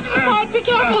 Oh, Bart, be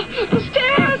careful. The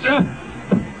stairs.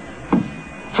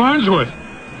 Farnsworth.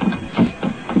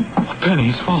 Oh,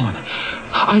 Penny, he's fallen.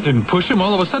 I didn't push him.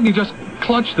 All of a sudden, he just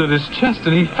clutched at his chest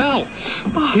and he fell.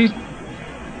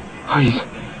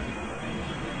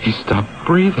 He stopped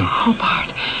breathing. Oh,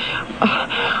 Bart.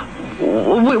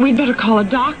 We'd better call a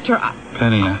doctor.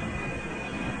 Penny,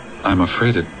 I'm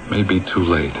afraid it may be too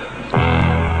late.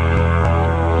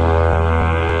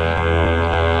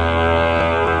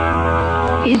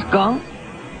 He's gone.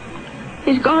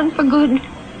 He's gone for good.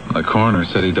 The coroner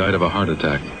said he died of a heart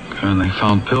attack, and they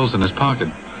found pills in his pocket.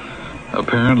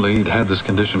 Apparently, he'd had this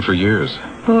condition for years.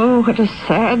 Oh, what a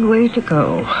sad way to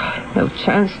go. No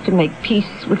chance to make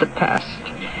peace with the past.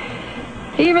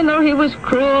 Even though he was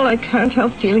cruel, I can't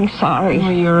help feeling sorry. Oh,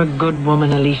 you're a good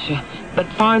woman, Alicia. But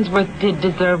Farnsworth did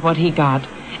deserve what he got,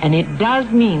 and it does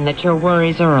mean that your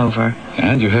worries are over.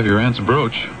 And you have your aunt's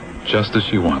brooch, just as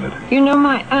she wanted. You know,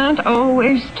 my aunt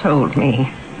always told me,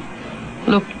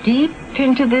 look deep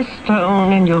into this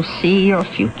stone and you'll see your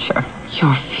future.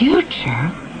 Your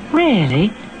future?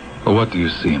 Really? Well, what do you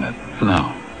see in it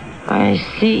now? I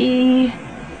see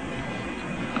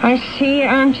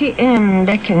Auntie M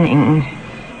beckoning.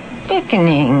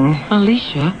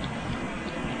 Alicia?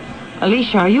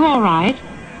 Alicia, are you all right?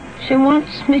 She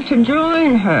wants me to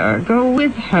join her, go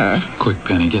with her. Quick,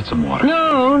 Penny, get some water.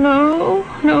 No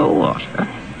water.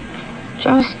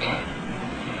 Just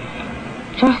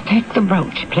take the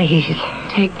brooch, please.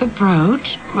 Take the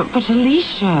brooch? But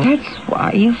Alicia... That's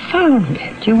why you found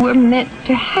it. You were meant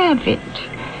to have it.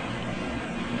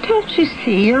 Don't you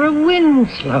see you're a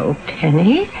Winslow,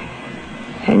 Penny?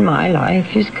 And my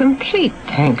life is complete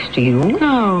thanks to you.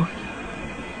 No,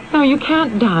 you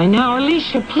can't die now.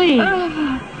 Alicia, please.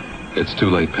 It's too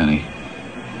late, Penny.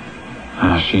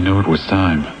 She knew it was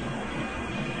time.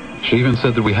 She even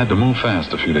said that we had to move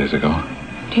fast a few days ago.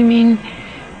 Do you mean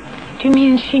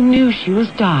she knew she was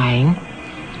dying?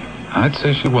 I'd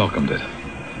say she welcomed it.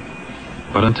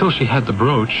 But until she had the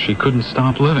brooch, she couldn't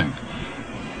stop living.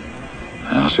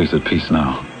 Well, she's at peace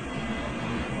now.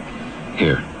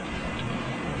 Here.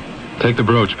 Take the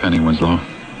brooch, Penny Winslow.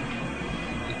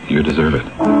 You deserve it.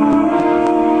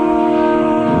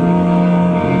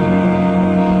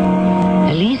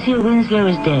 Alicia Winslow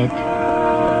is dead,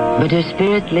 but her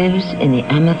spirit lives in the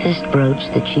amethyst brooch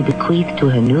that she bequeathed to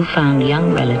her newfound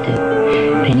young relative,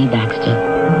 Penny Baxter.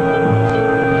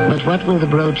 But what will the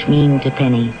brooch mean to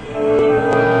Penny?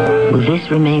 Will this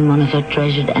remain one of her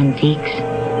treasured antiques,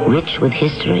 rich with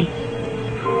history?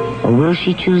 Or will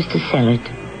she choose to sell it,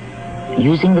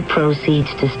 using the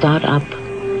proceeds to start up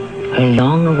her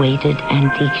long-awaited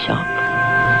antique shop?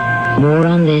 More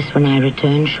on this when I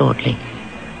return shortly.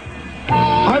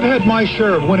 I've had my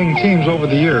share of winning teams over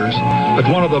the years, but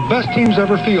one of the best teams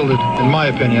ever fielded, in my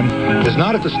opinion, is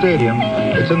not at the stadium,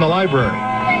 it's in the library.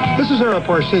 This is Ara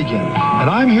Parsegian, and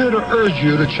I'm here to urge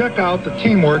you to check out the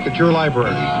teamwork at your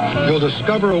library. You'll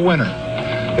discover a winner.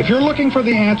 If you're looking for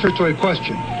the answer to a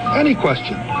question, any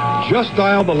question, just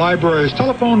dial the library's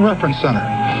telephone reference center.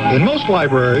 In most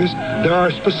libraries, there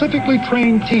are specifically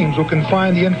trained teams who can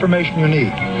find the information you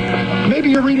need. Maybe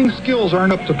your reading skills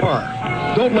aren't up to par.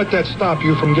 Don't let that stop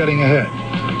you from getting ahead.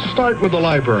 Start with the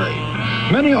library.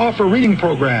 Many offer reading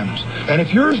programs, and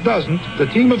if yours doesn't, the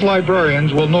team of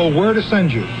librarians will know where to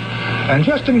send you. And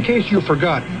just in case you've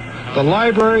forgotten, the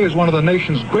library is one of the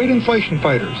nation's great inflation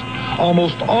fighters.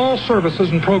 Almost all services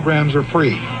and programs are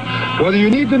free. Whether you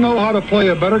need to know how to play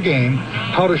a better game,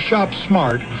 how to shop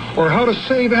smart, or how to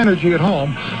save energy at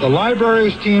home, the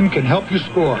library's team can help you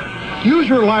score. Use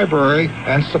your library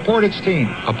and support its team.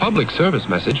 A public service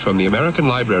message from the American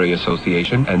Library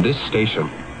Association and this station.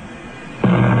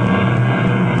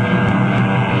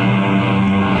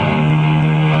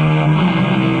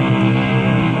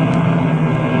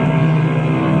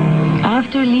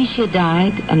 After Alicia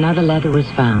died, another letter was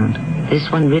found. This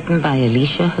one written by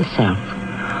Alicia herself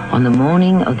on the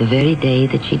morning of the very day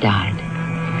that she died.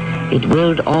 It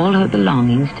willed all her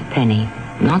belongings to Penny,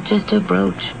 not just her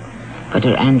brooch, but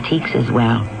her antiques as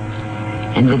well.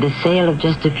 And with the sale of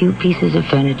just a few pieces of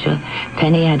furniture,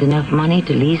 Penny had enough money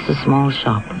to lease a small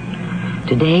shop.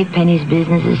 Today, Penny's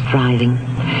business is thriving,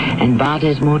 and Bart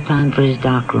has more time for his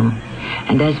darkroom.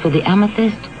 And as for the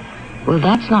amethyst, well,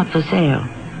 that's not for sale.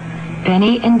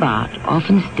 Penny and Bart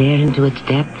often stare into its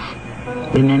depths,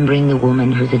 remembering the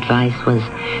woman whose advice was,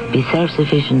 be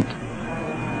self-sufficient.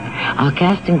 Our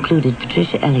cast included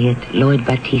Patricia Elliott, Lloyd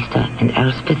Battista, and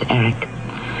Elspeth Eric.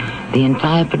 The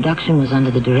entire production was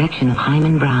under the direction of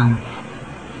Hyman Brown.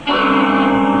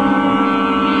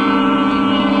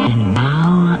 And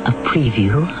now, a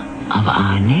preview of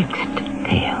our next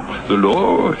tale. The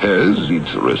law has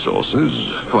its resources.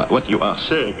 What you are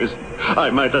saying is I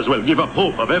might as well give up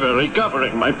hope of ever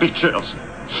recovering my pictures.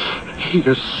 He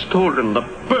has stolen the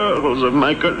pearls of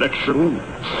my collection.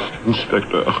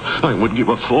 Inspector, I would give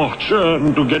a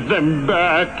fortune to get them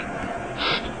back.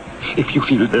 If you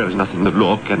feel there is nothing the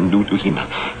law can do to him,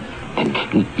 then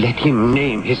let him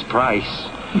name his price.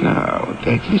 Now,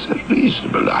 that is a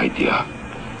reasonable idea.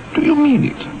 Do you mean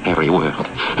it? Every word.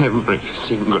 Every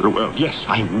single word. Yes,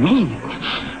 I mean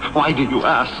it. Why do you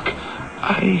ask?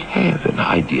 I have an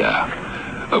idea.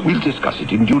 We'll discuss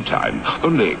it in due time.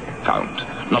 Only, Count,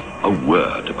 not a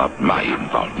word about my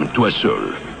involvement to a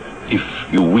soul. If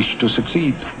you wish to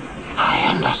succeed. I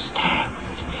understand.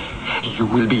 You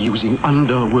will be using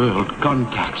underworld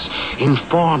contacts,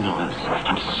 informers,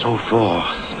 and so forth.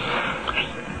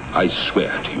 I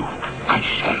swear to you, I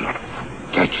shall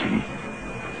catch him.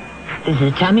 This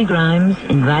is Tammy Grimes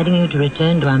inviting you to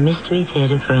return to our Mystery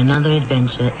Theater for another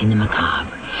adventure in the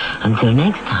macabre. Until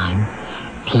next time,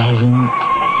 pleasant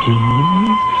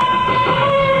dreams.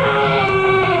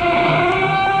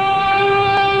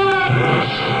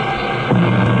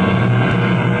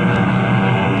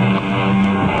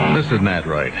 This is Nat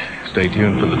Wright. Stay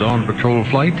tuned for the Dawn Patrol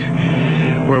flight,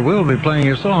 where we'll be playing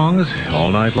your songs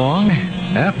all night long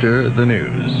after the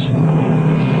news.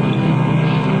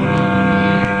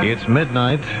 It's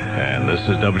midnight, and this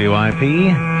is WIP,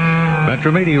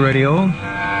 Metro Media Radio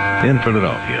in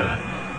Philadelphia.